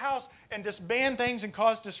house to house and disband things and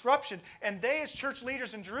cause disruption. And they, as church leaders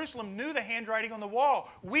in Jerusalem, knew the handwriting on the wall.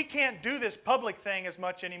 We can't do this public thing as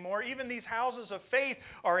much anymore. Even these houses of faith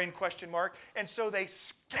are in question mark. And so they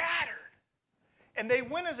scattered. And they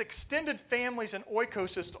went as extended families and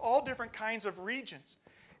oikoses to all different kinds of regions.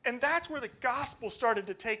 And that's where the gospel started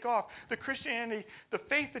to take off. The Christianity, the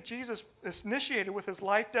faith that Jesus initiated with his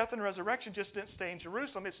life, death, and resurrection just didn't stay in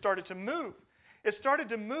Jerusalem. It started to move. It started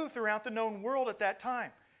to move throughout the known world at that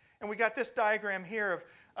time. And we got this diagram here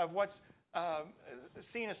of what's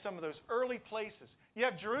seen as some of those early places. You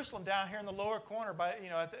have Jerusalem down here in the lower corner,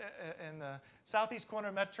 in the southeast corner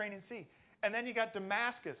of the Mediterranean Sea. And then you got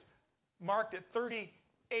Damascus, marked at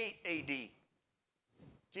 38 A.D.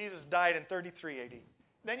 Jesus died in 33 A.D.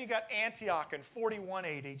 Then you got Antioch in 41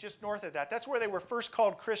 A.D., just north of that. That's where they were first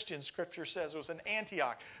called Christians, Scripture says. It was in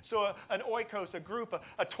Antioch. So an oikos, a group,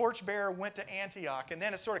 a torchbearer went to Antioch, and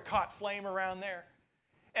then it sort of caught flame around there.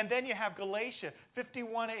 And then you have Galatia,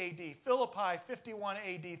 51 A.D., Philippi, 51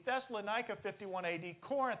 A.D., Thessalonica, 51 A.D.,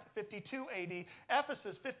 Corinth, 52 A.D.,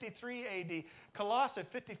 Ephesus, 53 A.D., Colossae,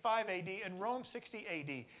 55 A.D., and Rome, 60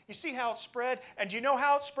 A.D. You see how it spread? And do you know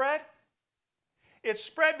how it spread? It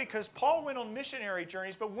spread because Paul went on missionary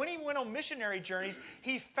journeys, but when he went on missionary journeys,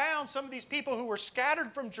 he found some of these people who were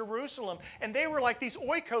scattered from Jerusalem, and they were like these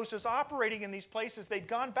oikoses operating in these places. They'd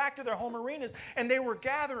gone back to their home arenas, and they were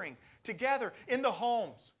gathering together in the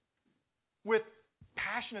homes with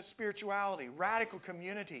passionate spirituality, radical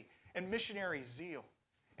community, and missionary zeal.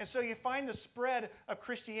 And so you find the spread of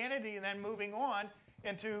Christianity and then moving on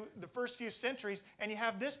into the first few centuries, and you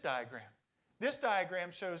have this diagram. This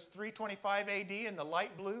diagram shows 325 AD in the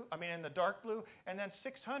in the dark blue, and then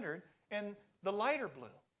 600 in the lighter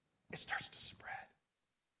blue. It starts to spread.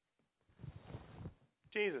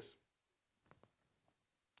 Jesus,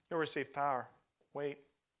 you'll receive power. Wait,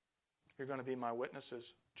 you're going to be my witnesses.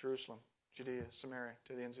 Jerusalem, Judea, Samaria,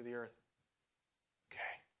 to the ends of the earth.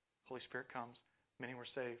 Okay, Holy Spirit comes. Many were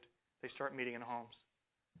saved. They start meeting in homes.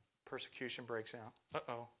 Persecution breaks out.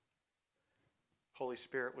 Uh-oh. Holy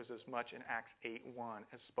Spirit was as much in Acts 8:1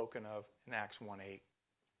 as spoken of in Acts 1:8.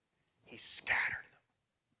 He scattered them.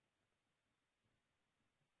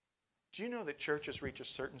 Do you know that churches reach a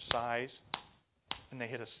certain size and they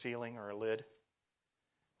hit a ceiling or a lid?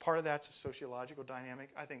 Part of that's a sociological dynamic.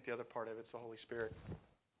 I think the other part of it's the Holy Spirit.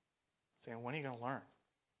 Saying, when are you going to learn?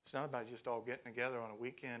 It's not about just all getting together on a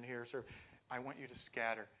weekend here. So I want you to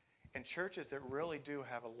scatter. And churches that really do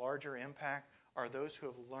have a larger impact are those who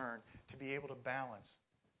have learned to be able to balance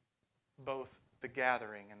both the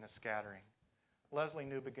gathering and the scattering. Leslie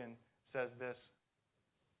Newbegin says this,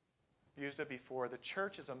 used it before, the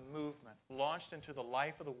church is a movement launched into the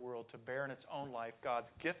life of the world to bear in its own life God's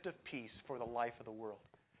gift of peace for the life of the world.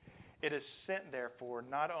 It is sent, therefore,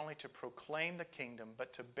 not only to proclaim the kingdom,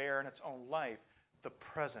 but to bear in its own life the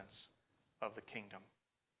presence of the kingdom.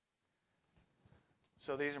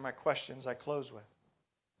 So these are my questions I close with.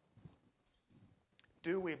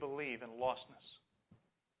 Do we believe in lostness?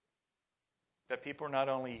 That people are not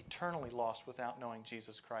only eternally lost without knowing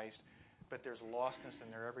Jesus Christ, but there's lostness in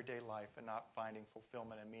their everyday life and not finding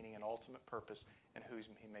fulfillment and meaning and ultimate purpose in who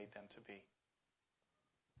He made them to be.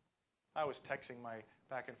 I was texting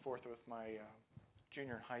back and forth with my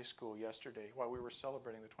junior in high school yesterday while we were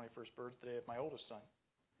celebrating the 21st birthday of my oldest son.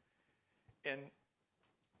 And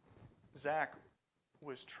Zach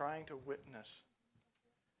was trying to witness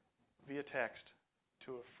via text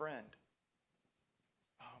to a friend.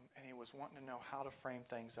 And he was wanting to know how to frame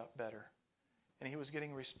things up better. And he was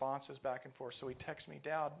getting responses back and forth. So he texted me,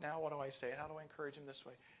 Dad, now what do I say? How do I encourage him this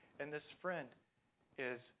way? And this friend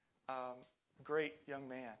is a great young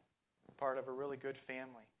man, part of a really good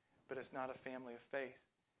family, but it's not a family of faith.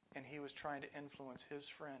 And he was trying to influence his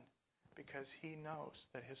friend because he knows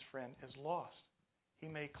that his friend is lost. He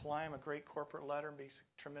may climb a great corporate ladder and be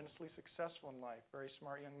tremendously successful in life, very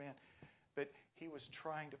smart young man, but he was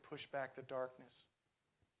trying to push back the darkness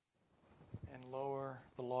and lower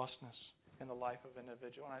the lostness in the life of an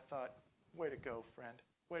individual. And I thought, way to go, friend.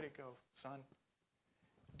 Way to go, son.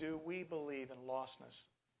 Do we believe in lostness?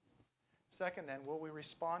 Second, then, will we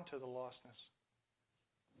respond to the lostness?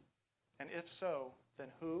 And if so, then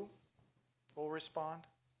who will respond?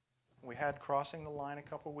 We had Crossing the Line a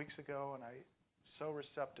couple of weeks ago, and I'm so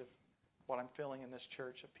receptive what I'm feeling in this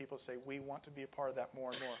church of people say, we want to be a part of that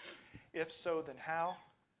more and more. If so, then how?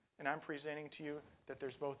 And I'm presenting to you that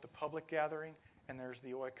there's both the public gathering and there's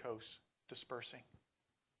the oikos dispersing.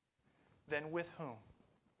 Then with whom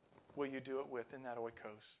will you do it with in that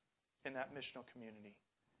oikos, in that missional community?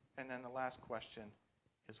 And then the last question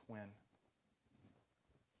is when.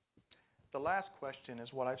 The last question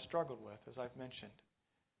is what I've struggled with, as I've mentioned,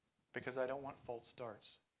 because I don't want false starts.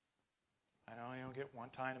 I know you don't get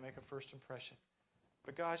one time to make a first impression.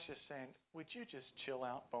 But God's just saying, would you just chill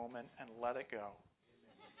out, Bowman, and let it go?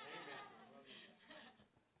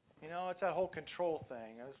 You know, it's that whole control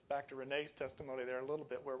thing. It's back to Renee's testimony there a little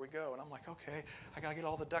bit where we go. And I'm like, okay, I got to get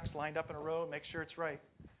all the ducks lined up in a row and make sure it's right.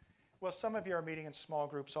 Well, some of you are meeting in small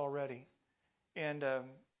groups already. And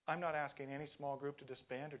I'm not asking any small group to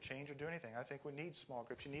disband or change or do anything. I think we need small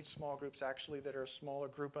groups. You need small groups actually that are a smaller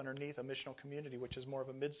group underneath a missional community, which is more of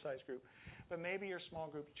a mid-sized group. But maybe your small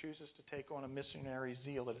group chooses to take on a missionary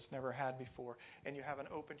zeal that it's never had before, and you have an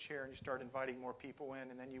open chair and you start inviting more people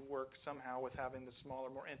in, and then you work somehow with having the smaller,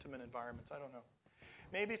 more intimate environments. I don't know.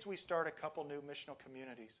 Maybe it's we start a couple new missional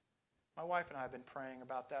communities. My wife and I have been praying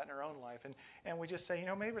about that in our own life, and we just say, you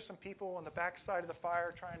know, maybe there's some people on the backside of the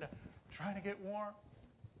fire trying to get warm.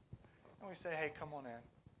 And we say, hey, come on in.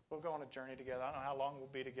 We'll go on a journey together. I don't know how long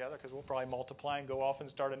we'll be together because we'll probably multiply and go off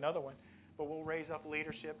and start another one. But we'll raise up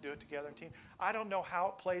leadership, do it together in team. I don't know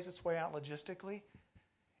how it plays its way out logistically.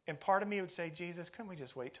 And part of me would say, Jesus, couldn't we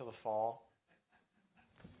just wait till the fall?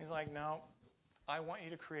 He's like, no. I want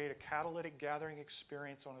you to create a catalytic gathering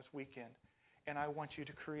experience on this weekend. And I want you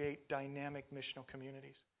to create dynamic missional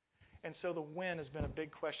communities. And so the when has been a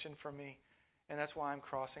big question for me. And that's why I'm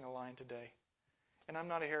crossing a line today. And I'm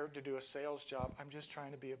not here to do a sales job. I'm just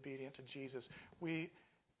trying to be obedient to Jesus. We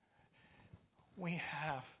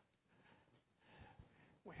have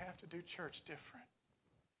to do church different.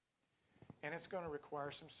 And it's going to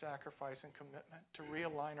require some sacrifice and commitment to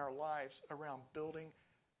realign our lives around building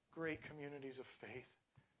great communities of faith,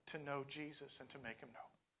 to know Jesus and to make Him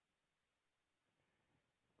known.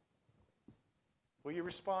 Will you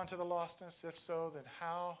respond to the lostness? If so, then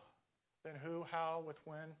how? Then who, how, with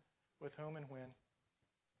when, with whom, and when?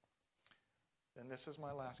 Then this is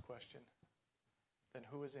my last question. Then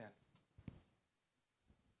who is in?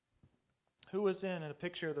 Who is in a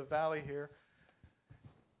picture of the valley here?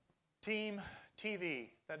 Team TV.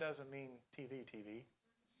 That doesn't mean TV.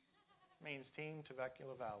 It means Team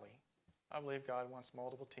Temecula Valley. I believe God wants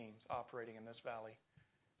multiple teams operating in this valley.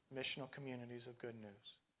 Missional communities of good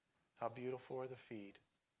news. How beautiful are the feet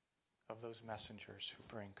of those messengers who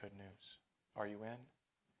bring good news. Are you in?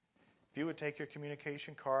 If you would take your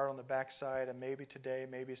communication card on the back side, and maybe today,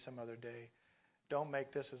 maybe some other day, don't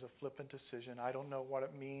make this as a flippant decision. I don't know what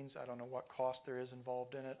it means. I don't know what cost there is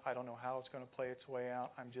involved in it. I don't know how it's going to play its way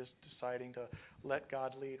out. I'm just deciding to let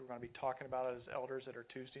God lead. We're going to be talking about it as elders at our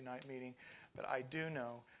Tuesday night meeting. But I do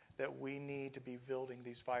know that we need to be building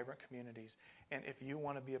these vibrant communities. And if you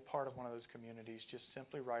want to be a part of one of those communities, just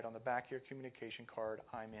simply write on the back of your communication card,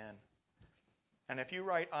 I'm in. And if you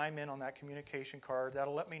write I'm in on that communication card,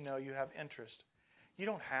 that'll let me know you have interest. You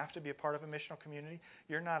don't have to be a part of a missional community.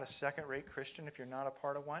 You're not a second-rate Christian if you're not a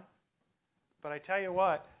part of one. But I tell you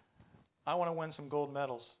what, I want to win some gold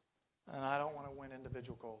medals. And I don't want to win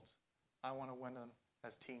individual golds. I want to win them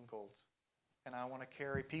as team golds. And I want to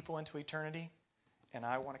carry people into eternity. And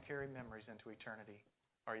I want to carry memories into eternity.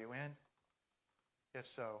 Are you in? If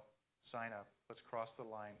so, sign up. Let's cross the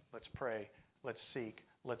line. Let's pray. Let's seek.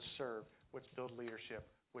 Let's serve. Let's build leadership.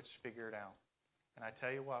 Let's figure it out. And I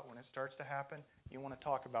tell you what, when it starts to happen, you want to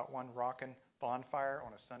talk about one rockin' bonfire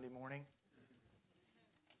on a Sunday morning?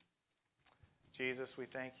 Jesus, we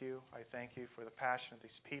thank you. I thank you for the passion of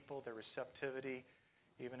these people, their receptivity,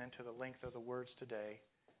 even into the length of the words today.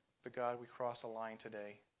 But God, we cross a line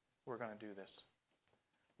today. We're going to do this.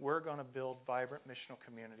 We're going to build vibrant missional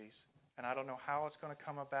communities. And I don't know how it's going to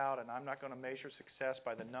come about, and I'm not going to measure success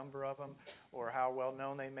by the number of them or how well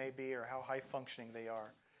known they may be or how high functioning they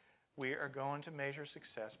are. We are going to measure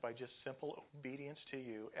success by just simple obedience to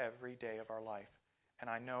you every day of our life. And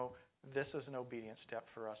I know this is an obedient step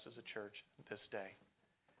for us as a church this day.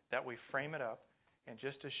 That we frame it up, and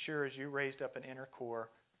just as sure as you raised up an inner core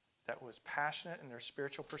that was passionate in their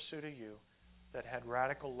spiritual pursuit of you, that had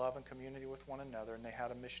radical love and community with one another, and they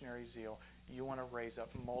had a missionary zeal, you want to raise up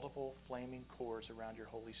multiple flaming cores around your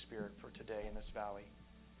Holy Spirit for today in this valley.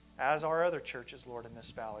 As are other churches, Lord, in this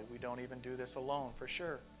valley. We don't even do this alone, for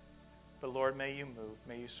sure. But Lord, may you move,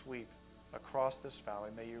 may you sweep across this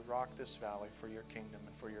valley, may you rock this valley for your kingdom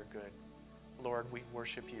and for your good. Lord, we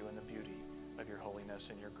worship you in the beauty of your holiness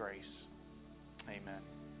and your grace. Amen.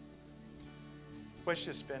 Let's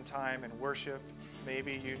just spend time in worship.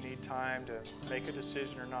 Maybe you need time to make a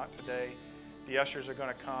decision or not today. The ushers are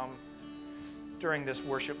going to come during this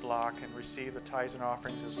worship block and receive the tithes and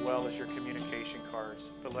offerings as well as your communication cards.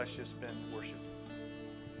 But let's just spend worship.